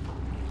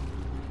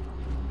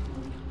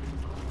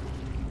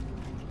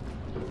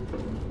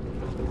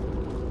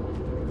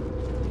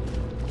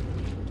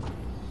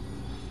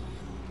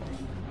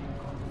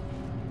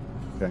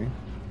 Okay.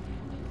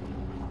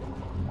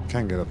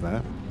 Can get up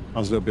there. I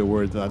was a little bit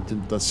worried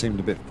that seemed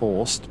a bit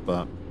forced,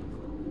 but...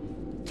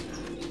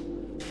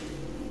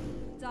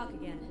 Dark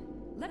again.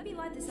 Let me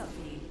light this up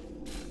for you.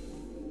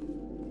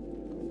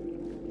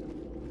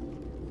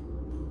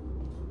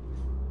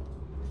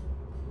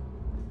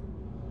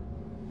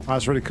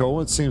 That's really cool.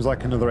 It seems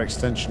like another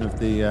extension of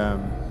the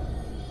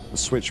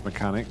switch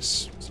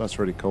mechanics, so that's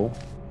really cool.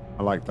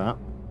 I like that.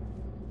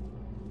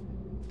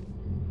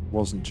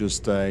 Wasn't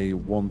just a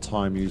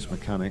one-time use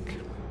mechanic.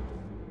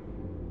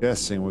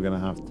 Guessing we're going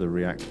to have to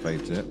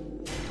reactivate it.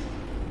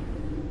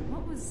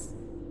 What was...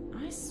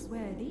 I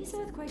swear, these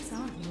earthquakes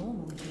aren't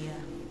normal here.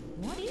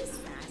 What is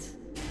that?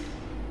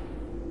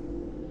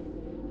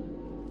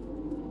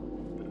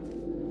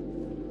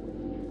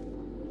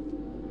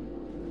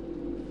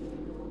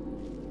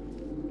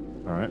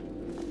 All right.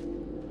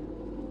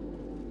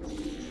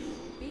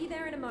 Be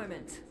there in a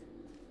moment.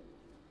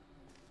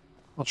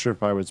 Not sure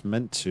if I was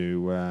meant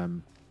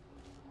to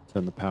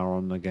turn the power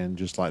on again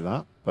just like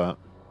that, but...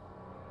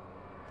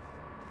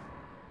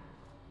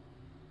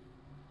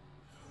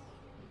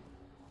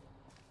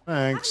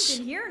 Thanks.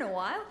 Haven't been here in a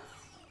while.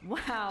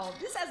 Wow,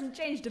 this hasn't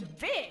changed a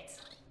bit.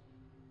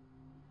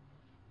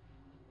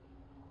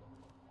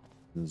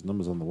 There's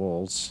numbers on the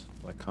walls.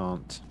 I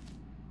can't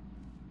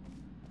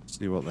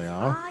see what they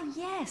are. Ah,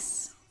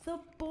 yes. The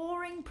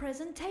boring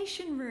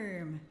presentation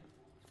room.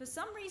 For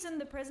some reason,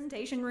 the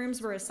presentation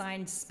rooms were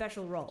assigned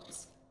special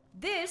roles.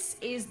 This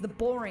is the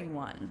boring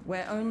one,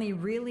 where only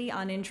really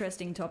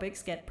uninteresting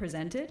topics get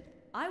presented.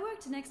 I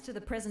worked next to the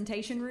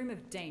presentation room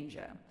of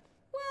danger.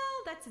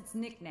 Well, that's its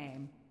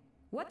nickname.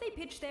 What they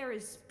pitched there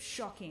is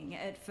shocking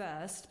at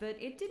first, but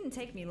it didn't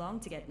take me long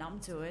to get numb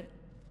to it.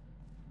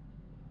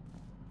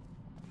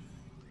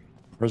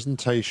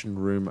 Presentation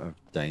room of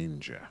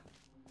danger.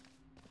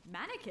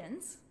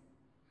 Mannequins?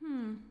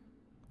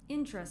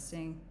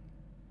 Interesting.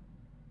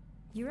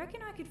 You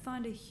reckon I could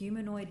find a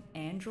humanoid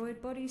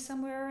android body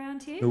somewhere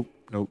around here? Nope,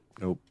 nope,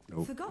 nope,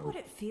 nope. Forgot nope. what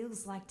it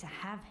feels like to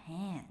have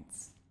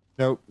hands.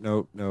 Nope,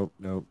 nope, nope,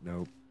 nope,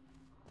 nope.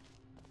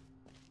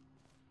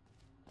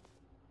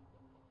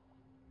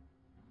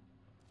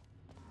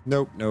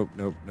 Nope, nope,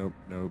 nope, nope,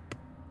 nope.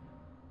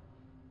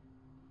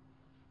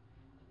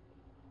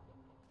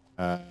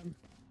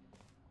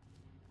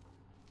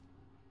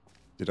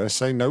 Did I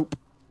say nope?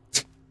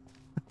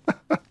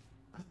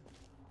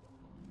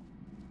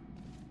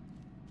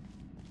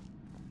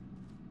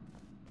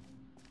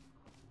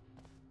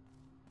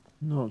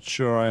 Not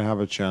sure I have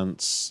a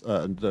chance,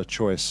 a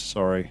choice,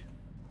 sorry.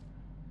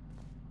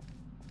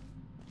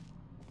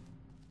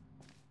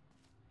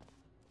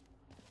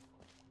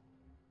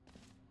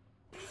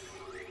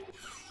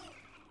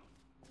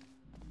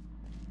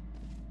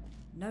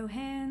 No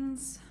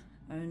hands,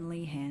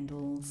 only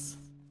handles.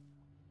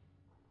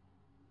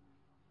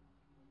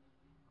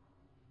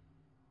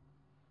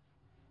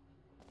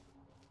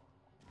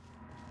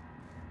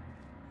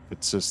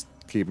 Let's just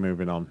keep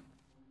moving on.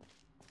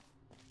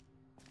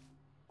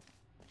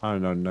 I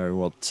don't know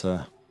what,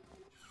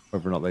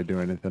 whether or not they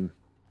do anything.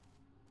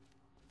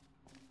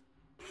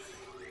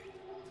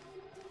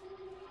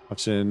 I've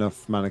seen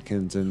enough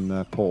mannequins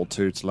in Portal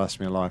 2 to last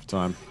me a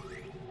lifetime.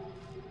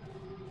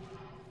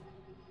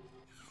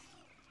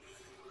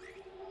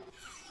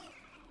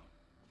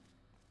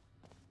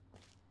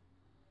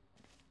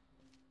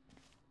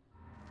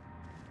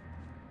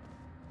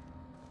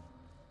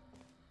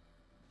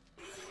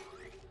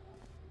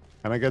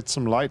 Can I get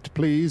some light,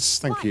 please?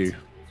 Thank you.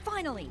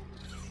 Finally!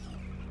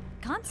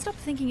 Can't stop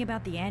thinking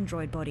about the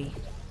android body.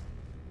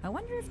 I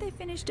wonder if they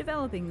finished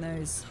developing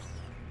those.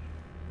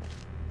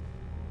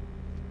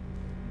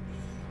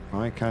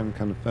 I can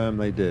confirm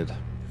they did.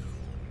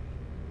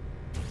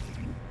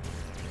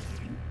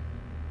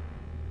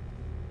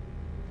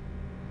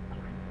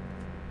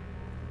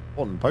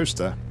 Important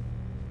poster.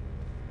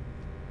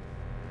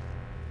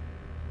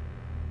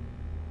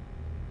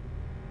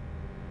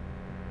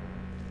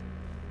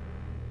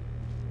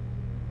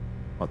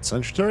 What,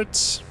 sentry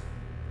turrets?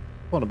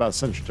 What about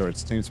sentry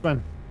turrets, Team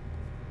Spen?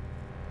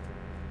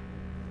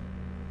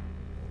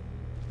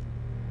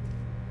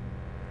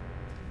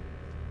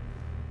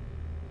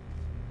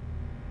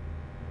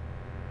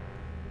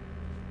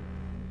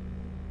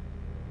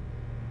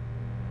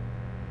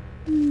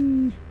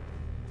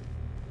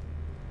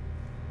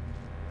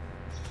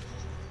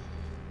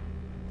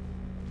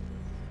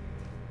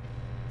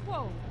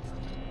 Whoa!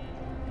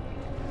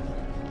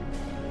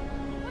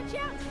 Watch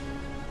out!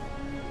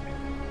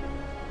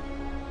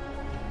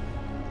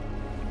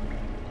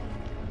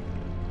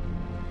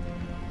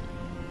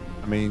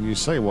 I mean, you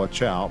say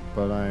watch out,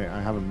 but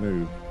I haven't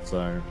moved,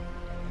 so...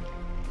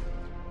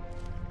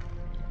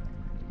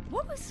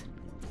 What was...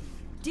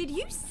 Did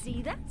you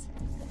see that?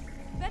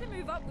 Better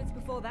move upwards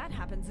before that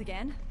happens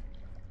again.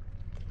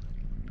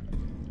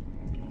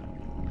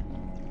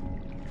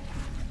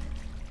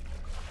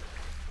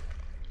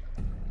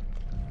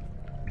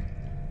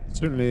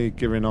 Certainly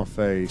giving off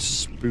a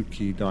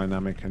spooky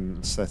dynamic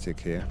and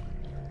aesthetic here.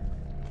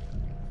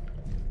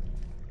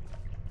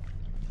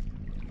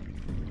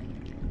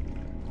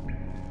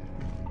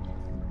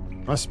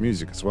 Nice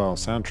music as well.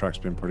 Soundtrack's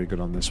been pretty good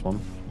on this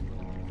one,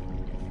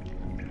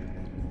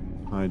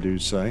 I do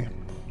say.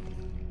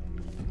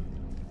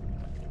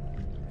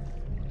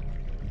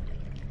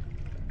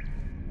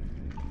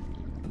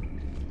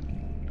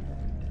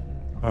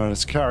 Alright,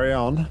 let's carry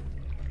on.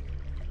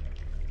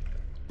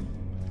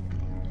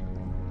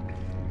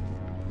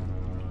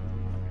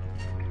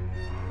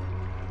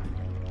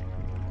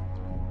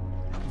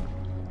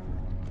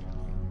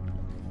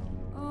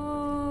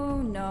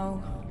 Oh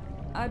no.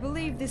 I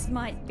believe this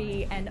might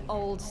be an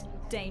old,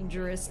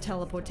 dangerous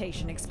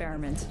teleportation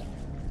experiment.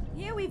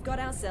 Here we've got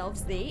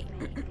ourselves the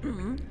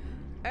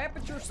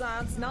Aperture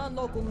Science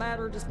non-local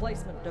matter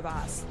displacement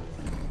device.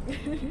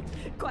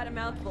 quite a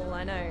mouthful,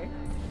 I know.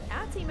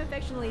 Our team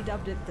affectionately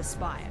dubbed it the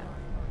Spire.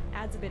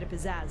 Adds a bit of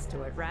pizzazz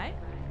to it, right?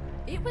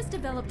 It was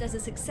developed as a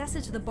successor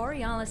to the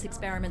Borealis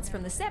experiments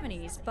from the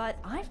 70s, but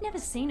I've never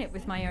seen it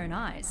with my own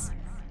eyes.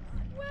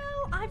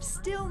 Well, I've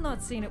still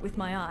not seen it with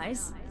my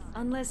eyes,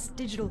 unless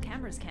digital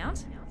cameras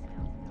count.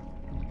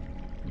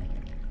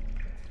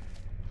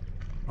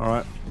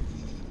 Alright.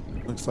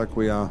 Looks like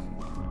we are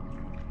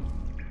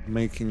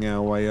making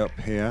our way up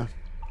here.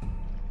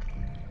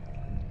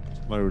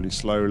 Slowly,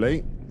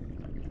 slowly.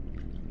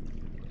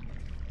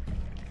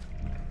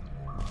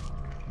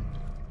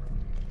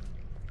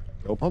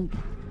 Fuel pump.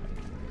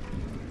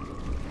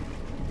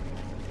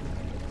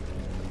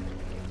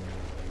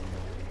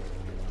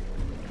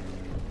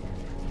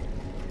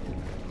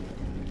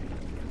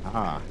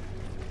 Ah.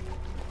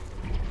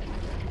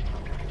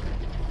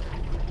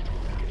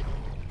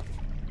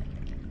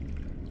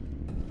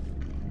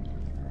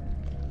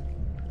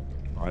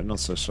 Alright, not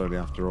so slowly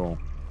after all.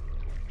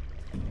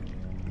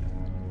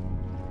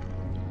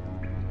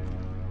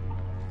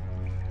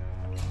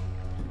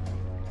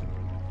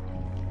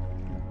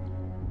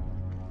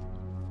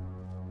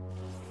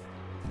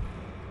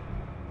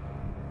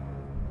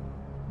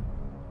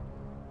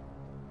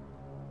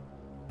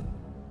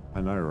 I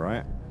know,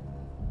 right?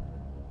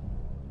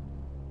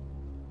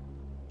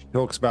 She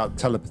talks about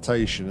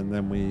teleportation and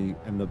then we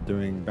end up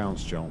doing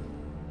bounce jump.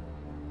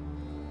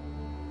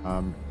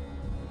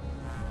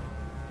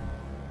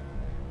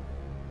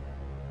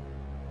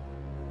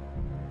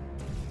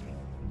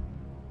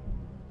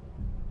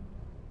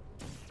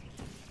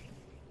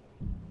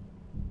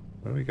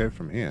 Where do we go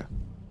from here?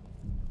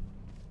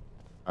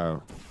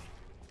 Oh.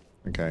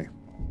 Okay.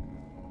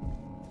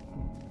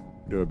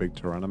 Do a big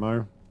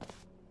Tyranimo.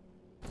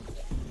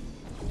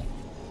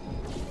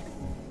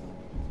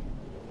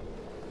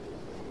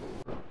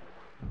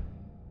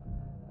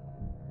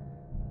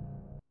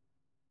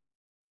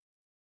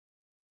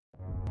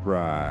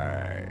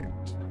 Right.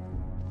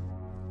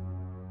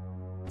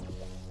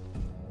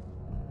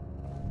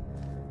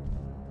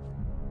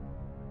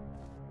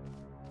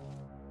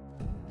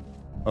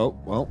 Oh,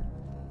 well.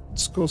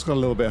 Score's got a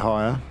little bit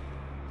higher.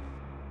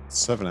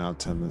 7 out of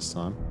 10 this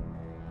time.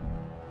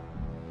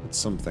 That's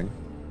something.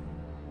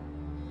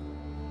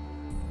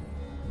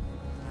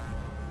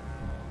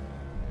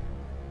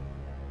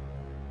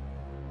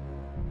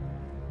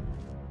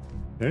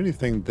 The only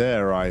thing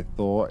there I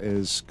thought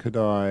is, could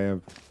I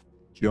have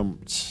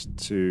jumped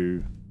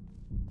to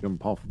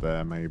jump off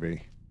there,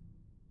 maybe.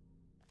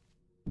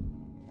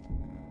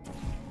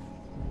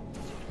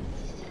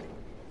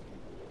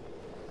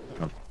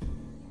 Oh.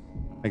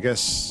 I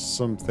guess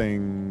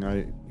something.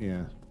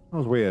 Yeah, that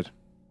was weird.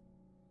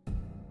 Not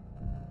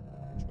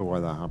sure why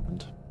that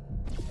happened.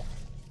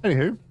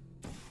 Anywho,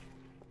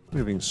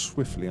 moving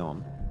swiftly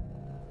on.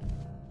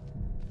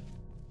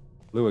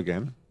 Blue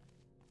again.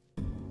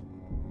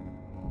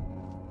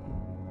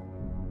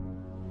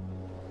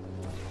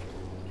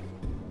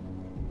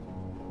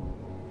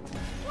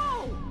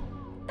 Whoa!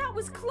 That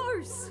was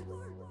close!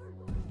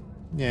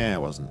 Yeah,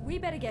 it wasn't. We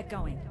better get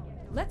going.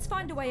 Let's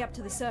find a way up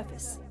to the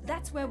surface.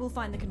 That's where we'll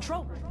find the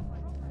control room.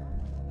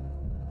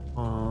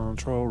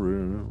 Control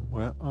room,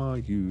 where are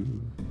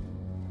you?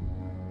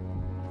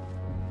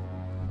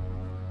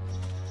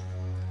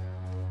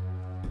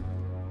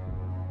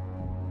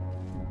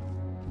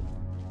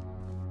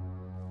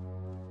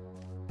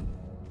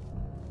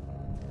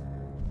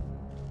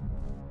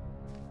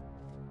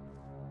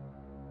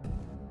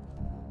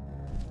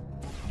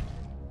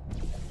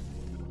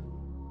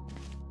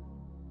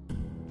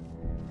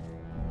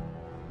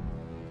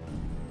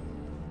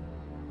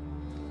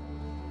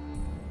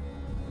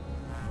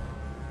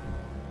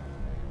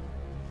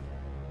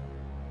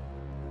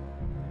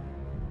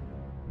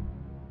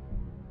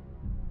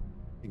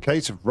 In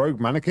case of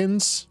rogue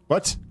mannequins?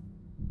 What?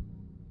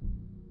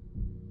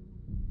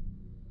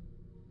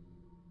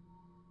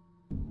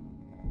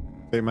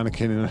 Escape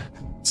mannequin in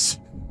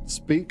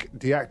speak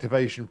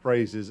deactivation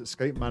phrases.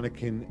 Escape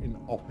mannequin in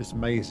office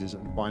mazes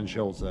and find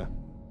shelter.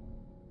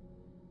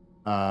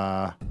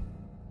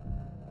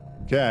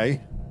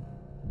 Okay.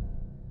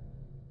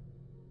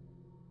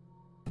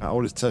 Our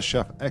oldest test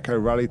shaft Echo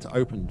Rally to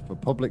open for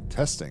public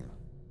testing.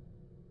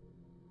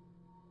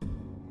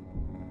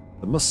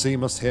 The must-see,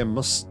 must-hear,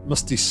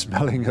 musty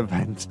smelling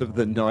event of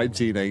the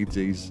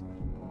 1980s.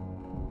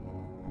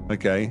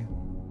 Okay.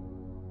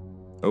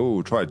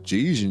 Oh, try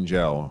adhesion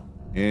gel.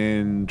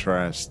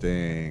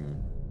 Interesting.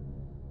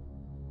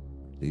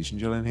 Adhesion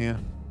gel in here?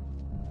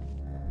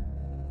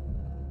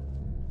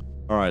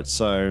 Alright,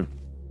 so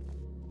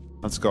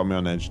that's got me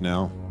on edge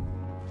now.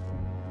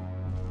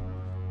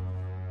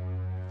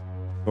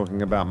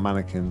 Talking about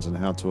mannequins and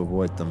how to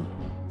avoid them.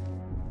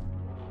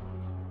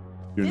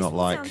 You're not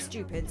like. This will sound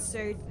stupid,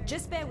 so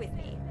just bear with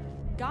me.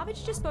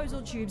 Garbage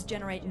disposal tubes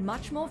generate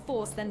much more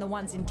force than the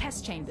ones in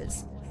test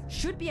chambers.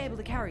 Should be able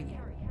to carry you.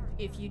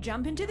 If you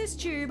jump into this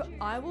tube,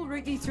 I will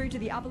route you through to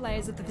the upper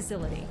layers of the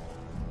facility.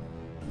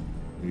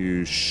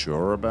 You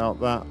sure about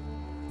that?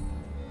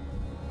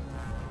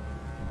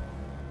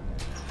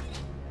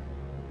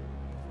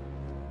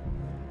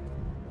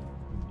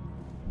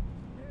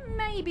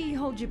 Maybe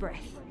hold your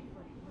breath.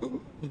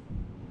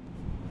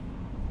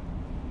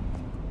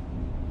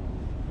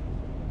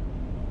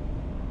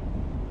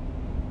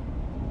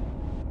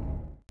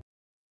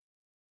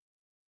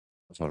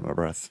 Let's hold my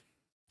breath.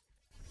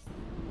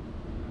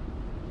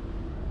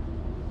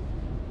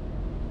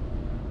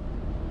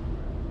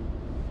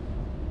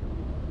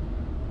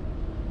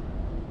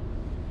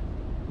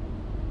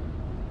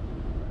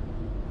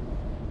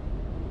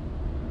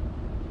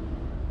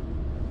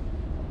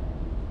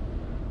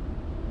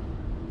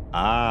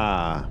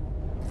 Ah,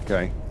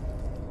 okay.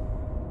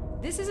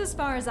 This is as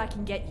far as I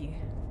can get you.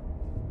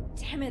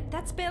 Damn it,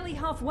 that's barely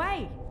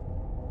halfway.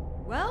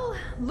 Well,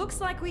 looks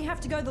like we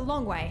have to go the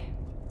long way.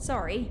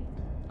 Sorry.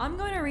 I'm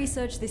going to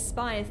research this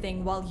spire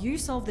thing while you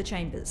solve the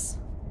chambers.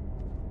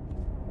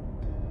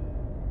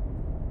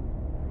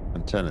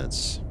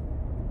 Antennas.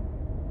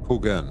 Cool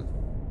gun.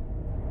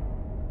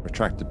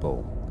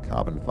 Retractable.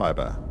 Carbon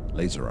fiber.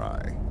 Laser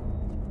eye.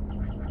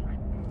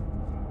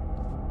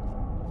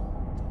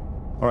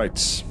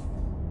 Alright.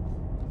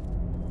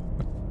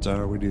 What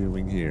are we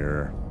doing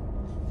here?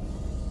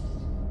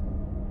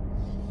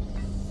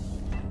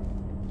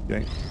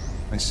 Okay.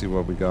 I see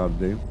what we gotta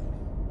do.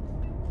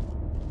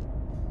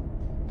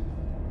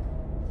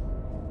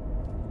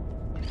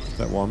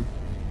 Step 1.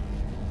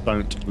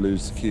 Don't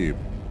lose the cube.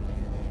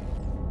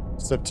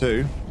 Step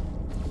 2.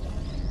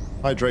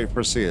 Hydrate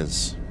for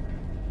Sears.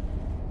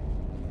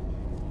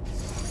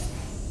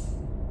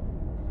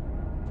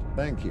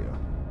 Thank you.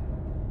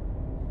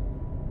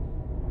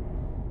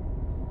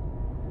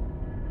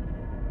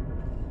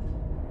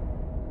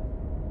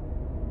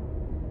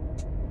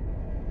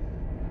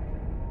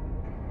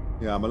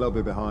 Yeah, I'm a little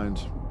bit behind.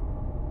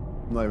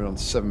 I'm not even on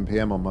 7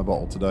 PM on my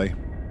bottle today.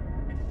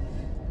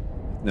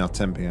 Now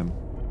 10 PM.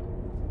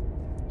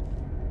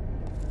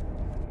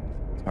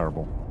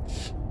 Terrible.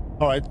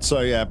 Alright,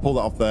 so yeah, pull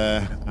that off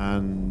there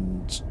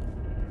and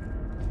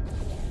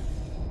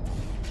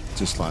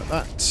just like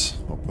that.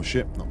 Or push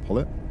it, not pull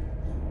it.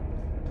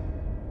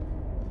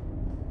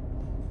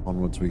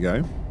 Onwards we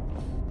go.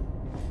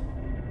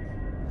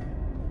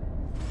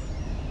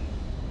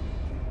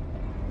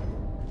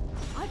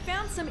 I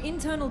found some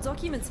internal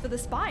documents for the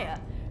spire,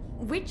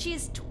 which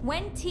is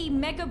 20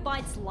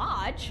 megabytes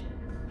large.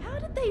 How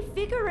did they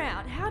figure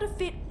out how to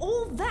fit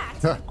all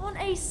that on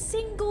a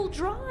single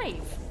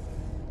drive?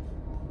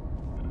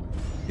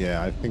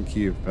 Yeah, I think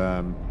you've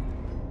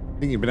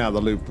been out of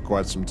the loop for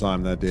quite some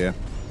time there, dear.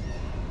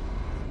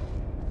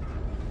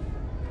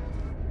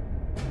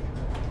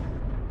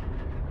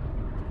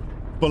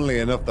 Funnily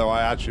enough, though,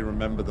 I actually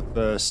remember the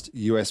first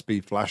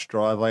USB flash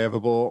drive I ever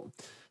bought,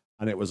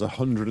 and it was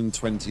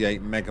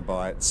 128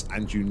 megabytes,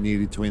 and you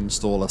needed to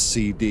install a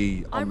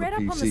CD on the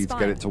PC to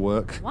get it to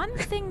work. One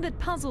thing that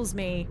puzzles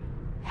me,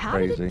 how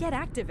did it get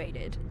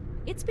activated?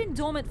 It's been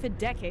dormant for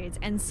decades,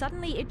 and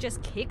suddenly it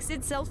just kicks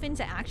itself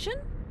into action?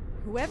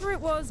 Whoever it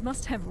was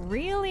must have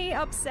really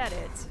upset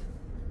it.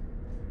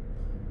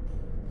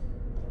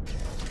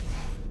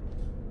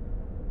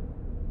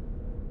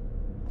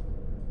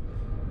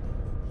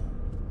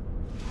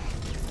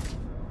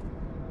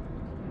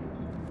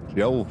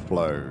 Gel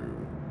flow,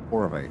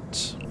 4 of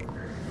 8.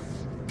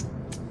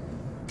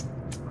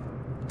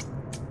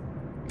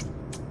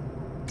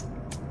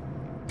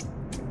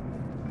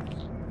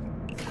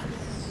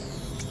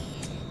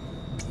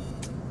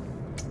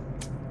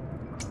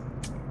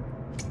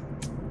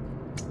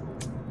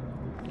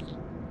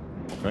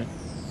 Okay.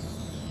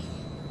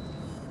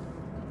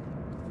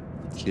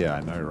 Yeah,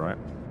 I know, right?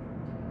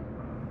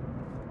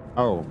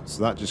 Oh,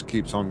 so that just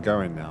keeps on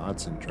going now.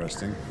 That's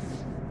interesting.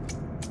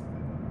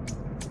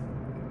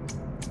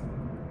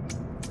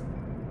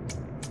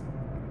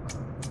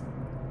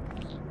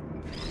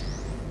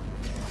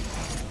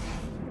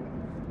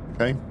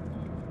 Okay.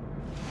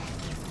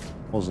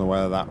 Wasn't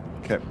aware that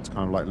kept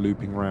kind of like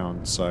looping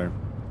round, so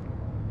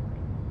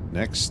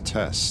next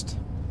test.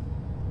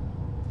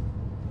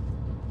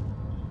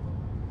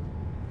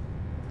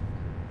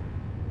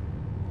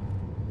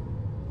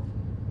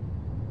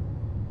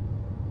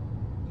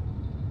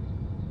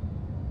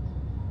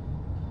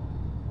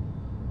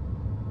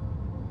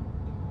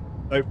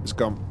 Nope, it's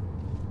gone.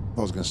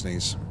 I was gonna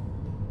sneeze.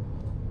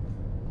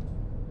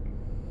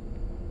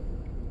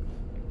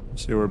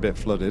 See, we're a bit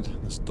flooded.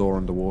 There's a door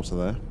underwater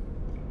there.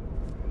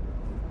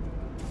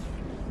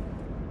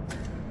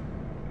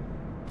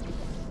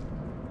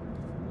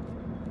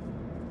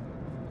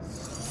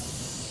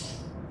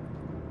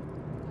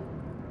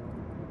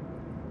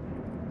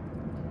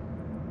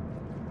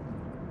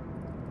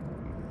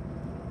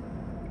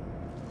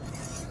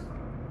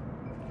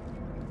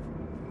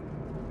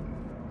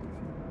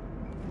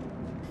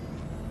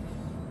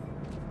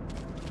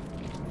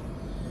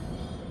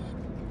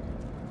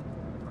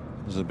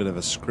 There's a bit of a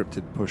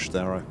scripted push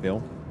there, I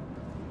feel.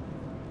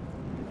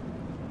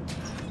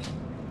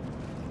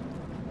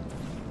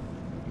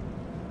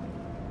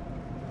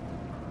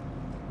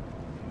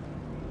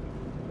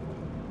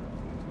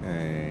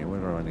 Okay, where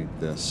do I need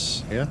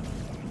this? Here?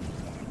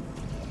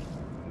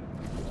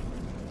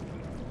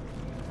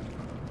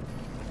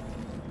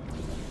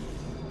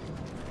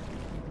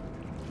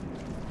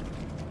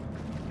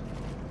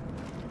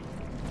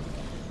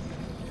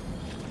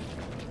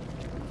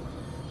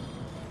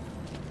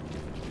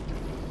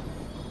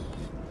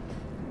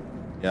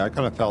 Yeah, I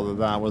kind of felt that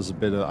that was a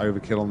bit of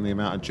overkill on the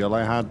amount of gel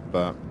I had,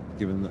 but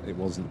given that it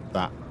wasn't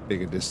that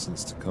big a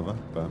distance to cover,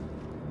 but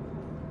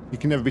you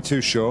can never be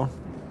too sure.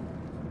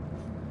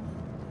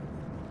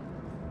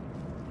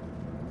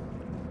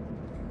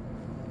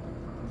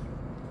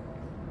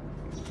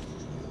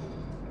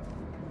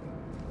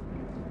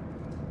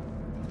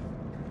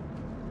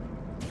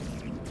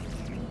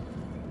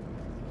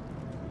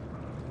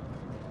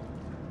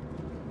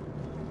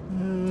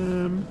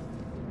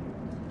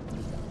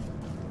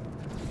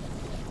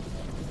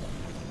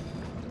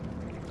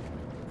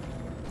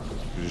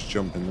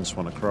 Jumping this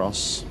one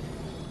across.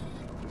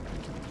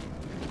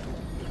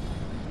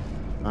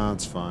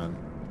 That's fine.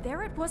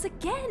 There it was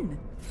again!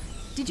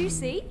 Did you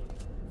see?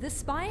 The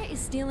Spire is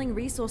stealing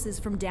resources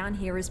from down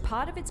here as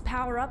part of its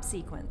power-up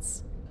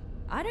sequence.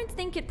 I don't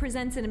think it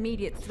presents an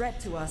immediate threat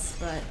to us,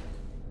 but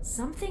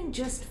something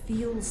just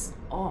feels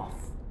off.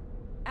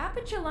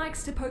 Aperture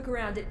likes to poke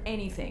around at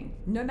anything,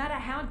 no matter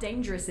how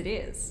dangerous it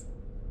is.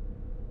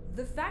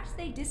 The fact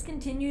they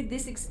discontinued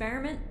this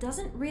experiment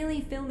doesn't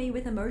really fill me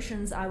with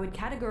emotions I would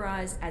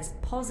categorize as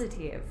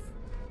positive.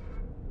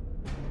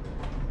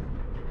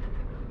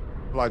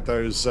 Like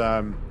those,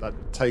 that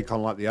take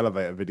on like the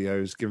elevator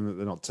videos, given that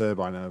they're not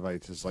turbine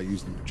elevators, like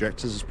using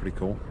projectors is pretty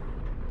cool.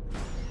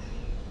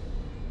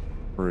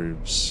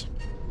 Proves.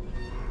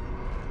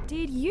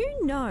 Did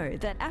you know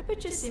that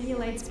Aperture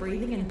simulates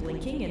breathing and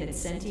blinking in its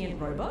sentient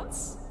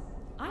robots?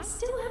 I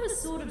still have a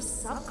sort of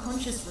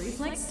subconscious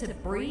reflex to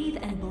breathe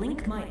and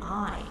blink my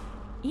eye,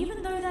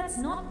 even though that's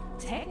not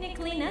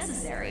technically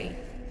necessary.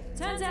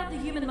 Turns out the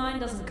human mind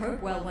doesn't cope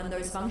well when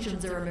those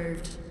functions are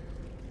removed.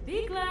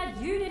 Be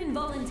glad you didn't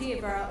volunteer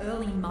for our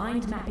early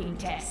mind mapping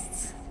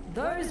tests.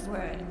 Those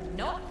were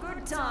not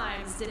good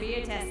times to be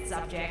a test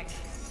subject.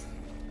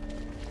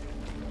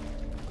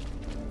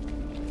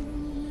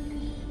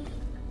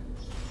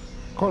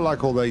 Quite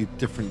like all the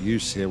different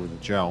use here with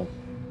the gel.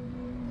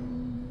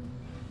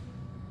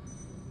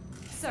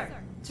 So,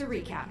 to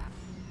recap.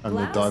 And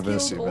the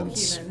diversity killed all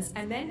events. humans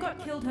and then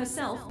got killed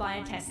herself by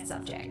a test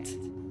subject.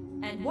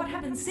 And what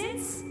happened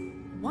since?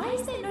 Why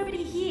is there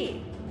nobody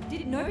here?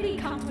 Did nobody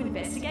come to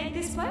investigate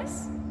this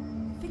place?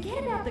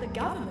 Forget about the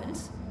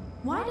government.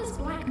 Why does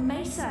Black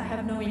Mesa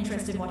have no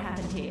interest in what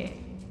happened here?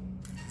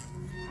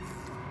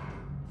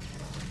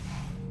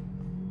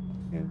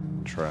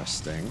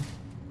 Interesting.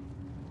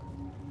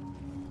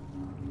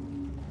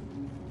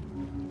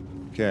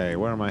 Okay,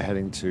 where am I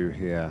heading to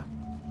here?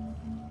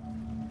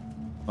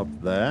 Up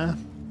there?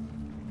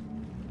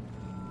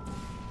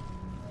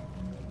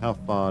 How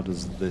far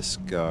does this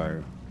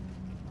go?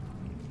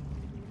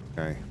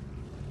 Okay.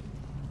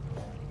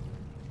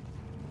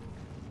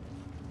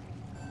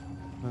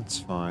 That's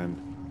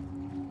fine.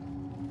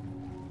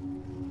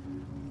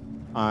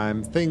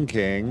 I'm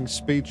thinking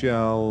speed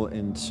gel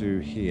into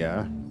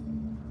here.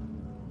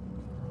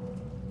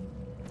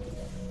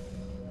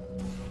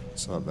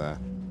 So there.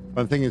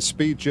 I'm thinking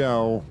speed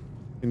gel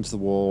into the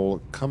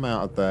wall, come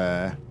out of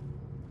there.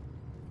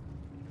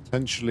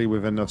 Potentially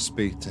with enough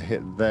speed to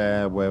hit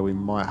there where we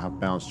might have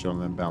bounce gel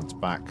and then bounce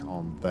back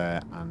on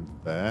there and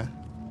there.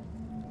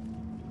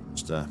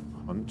 Just a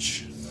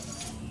hunch.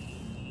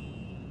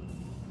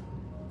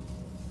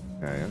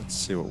 Okay, let's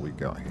see what we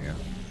got here.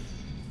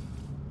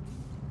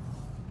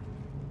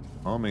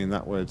 I mean,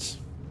 that would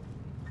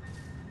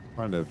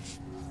kind of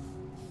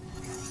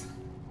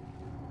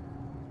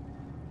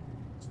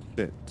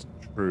fit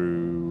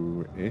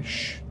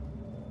true-ish.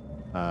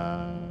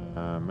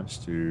 Let's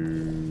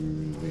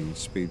do the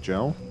speed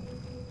gel.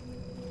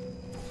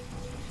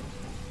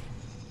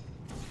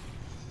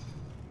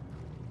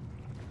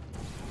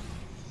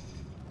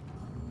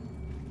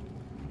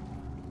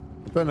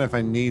 I don't know if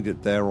I need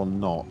it there or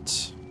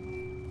not.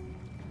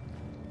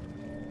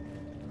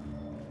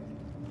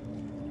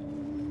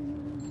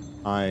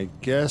 I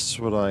guess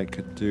what I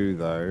could do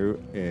though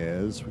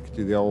is we could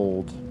do the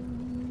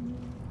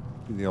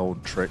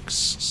old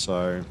tricks.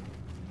 So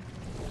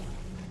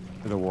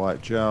bit of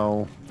white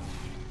gel,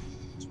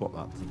 swap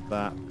that to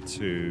that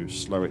to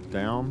slow it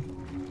down.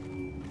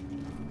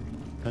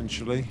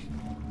 Potentially.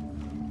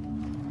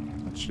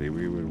 Actually,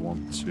 we would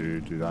want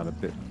to do that a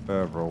bit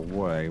further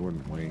away,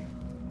 wouldn't we? I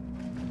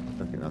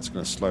don't think that's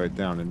going to slow it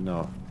down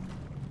enough.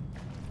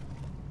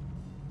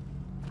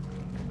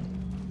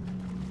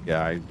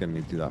 Yeah, I'm going to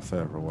need to do that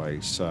further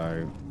away,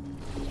 so...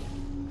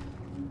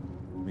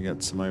 Let me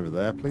get some over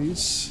there,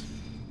 please.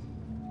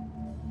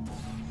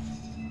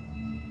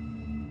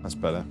 That's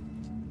better.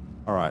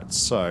 Alright,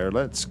 so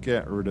let's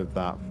get rid of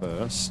that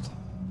first.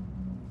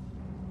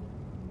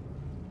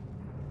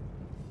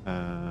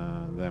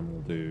 And then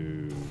we'll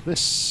do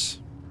this.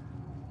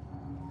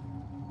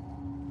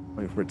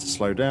 Wait for it to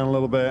slow down a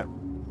little bit.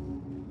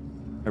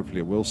 Hopefully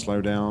it will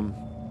slow down.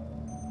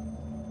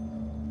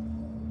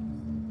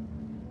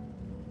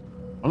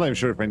 I'm not even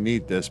sure if I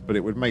need this, but it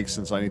would make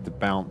sense I need to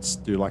bounce,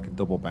 do like a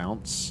double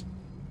bounce.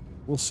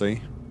 We'll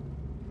see.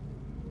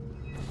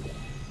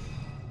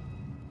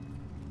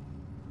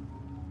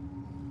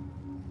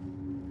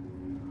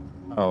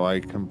 Oh, I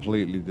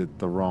completely did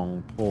the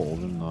wrong portal,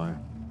 didn't I?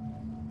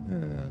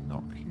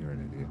 Nock, you're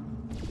an idiot.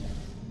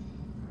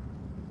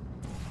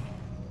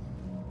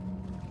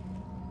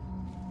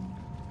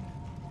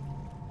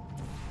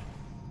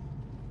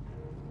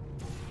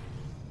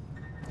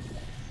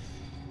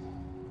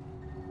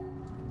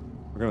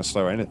 We're going to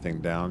slow anything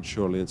down.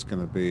 Surely it's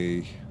going to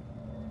be...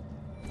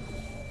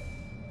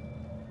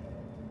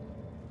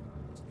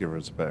 Let's give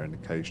us a better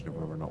indication of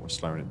whether or not we're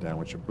slowing it down,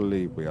 which I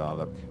believe we are,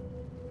 look.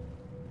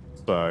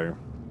 So...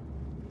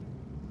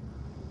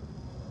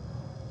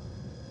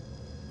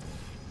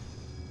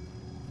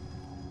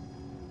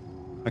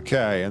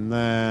 Okay, and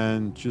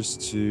then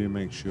just to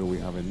make sure we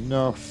have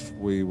enough,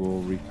 we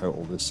will recoat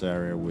all this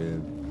area with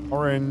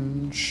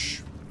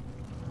orange.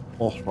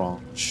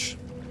 Orange.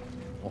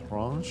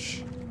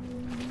 Orange,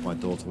 my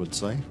daughter would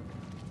say.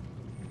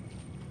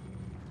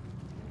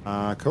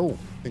 Cool.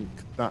 I think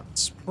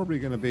that's probably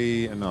going to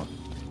be enough.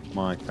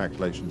 My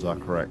calculations are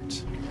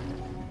correct.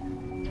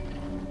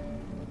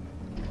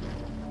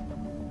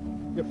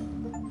 Yep.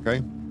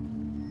 Okay.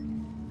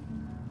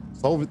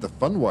 Solve it the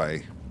fun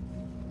way.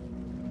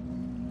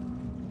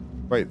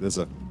 Wait, there's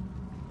a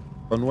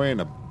fun way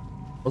and a...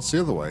 What's the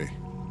other way?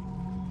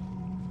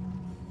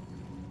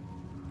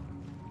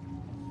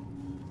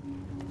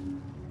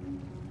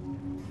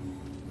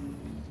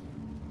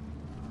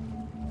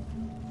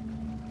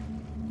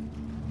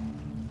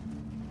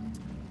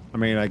 I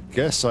mean, I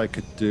guess I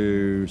could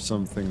do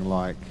something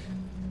like...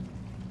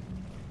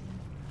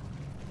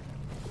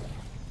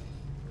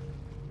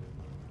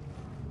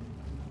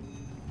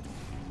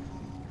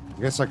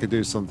 I guess I could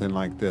do something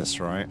like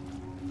this, right?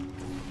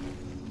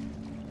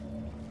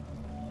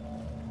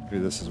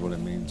 Maybe this is what it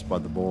means by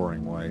the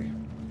boring way.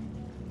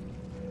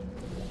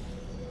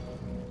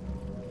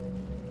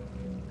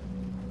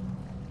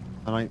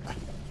 And I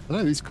don't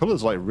know, these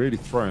colours like really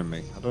throwing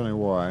me. I don't know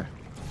why.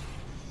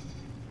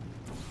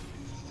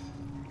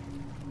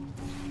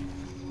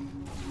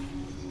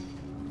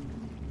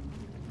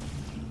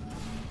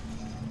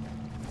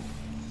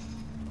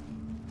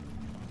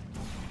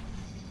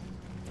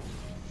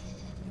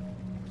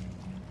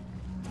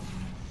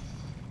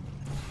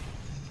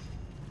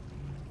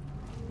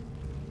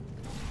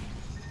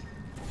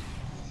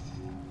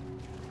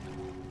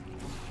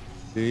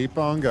 Keep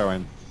on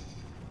going.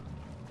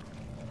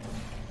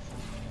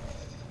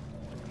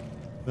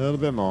 A little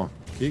bit more.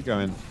 Keep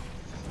going.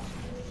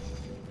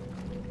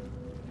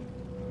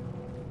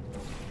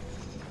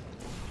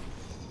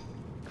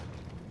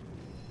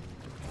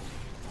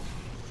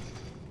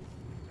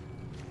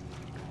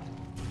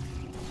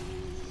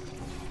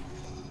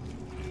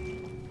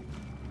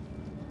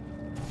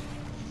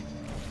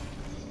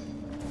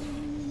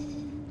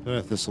 I don't know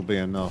if this will be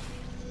enough.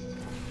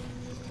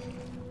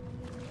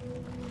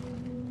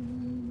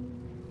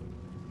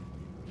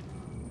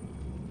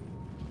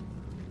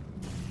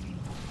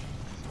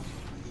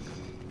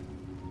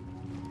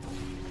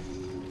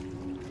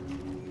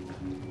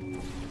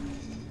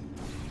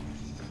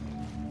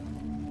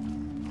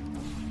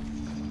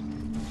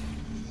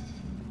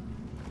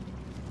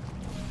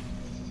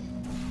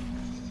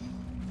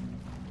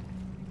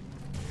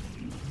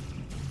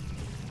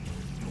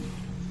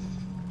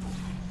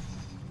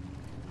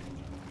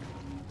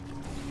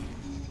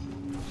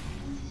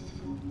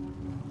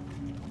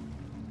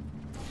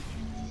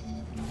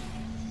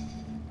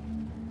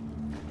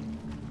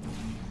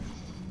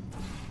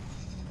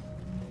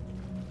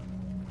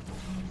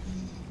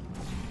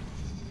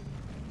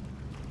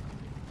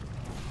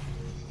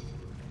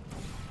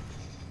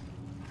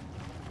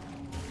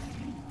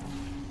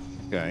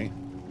 Okay.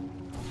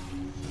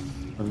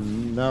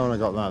 And now when I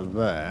got that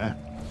there.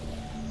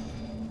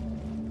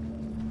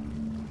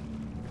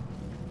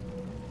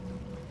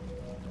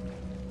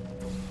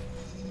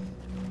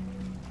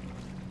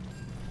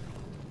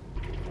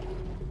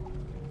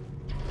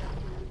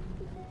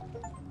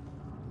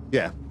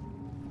 Yeah.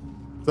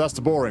 So that's the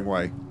boring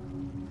way.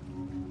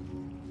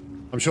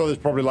 I'm sure there's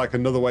probably like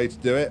another way to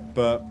do it,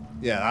 but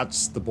yeah,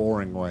 that's the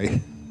boring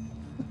way.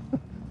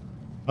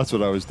 That's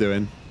what I was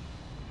doing.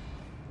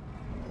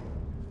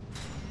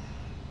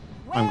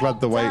 I'm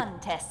glad the way. Well done,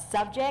 test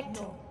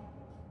subject.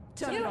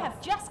 You have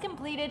just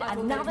completed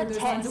another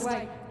test.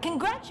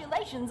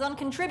 Congratulations on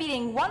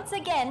contributing once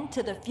again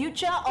to the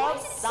future of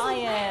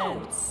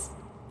science.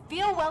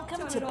 Feel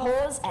welcome to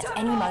pause at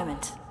any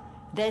moment.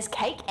 There's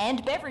cake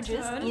and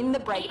beverages in the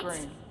break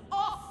room.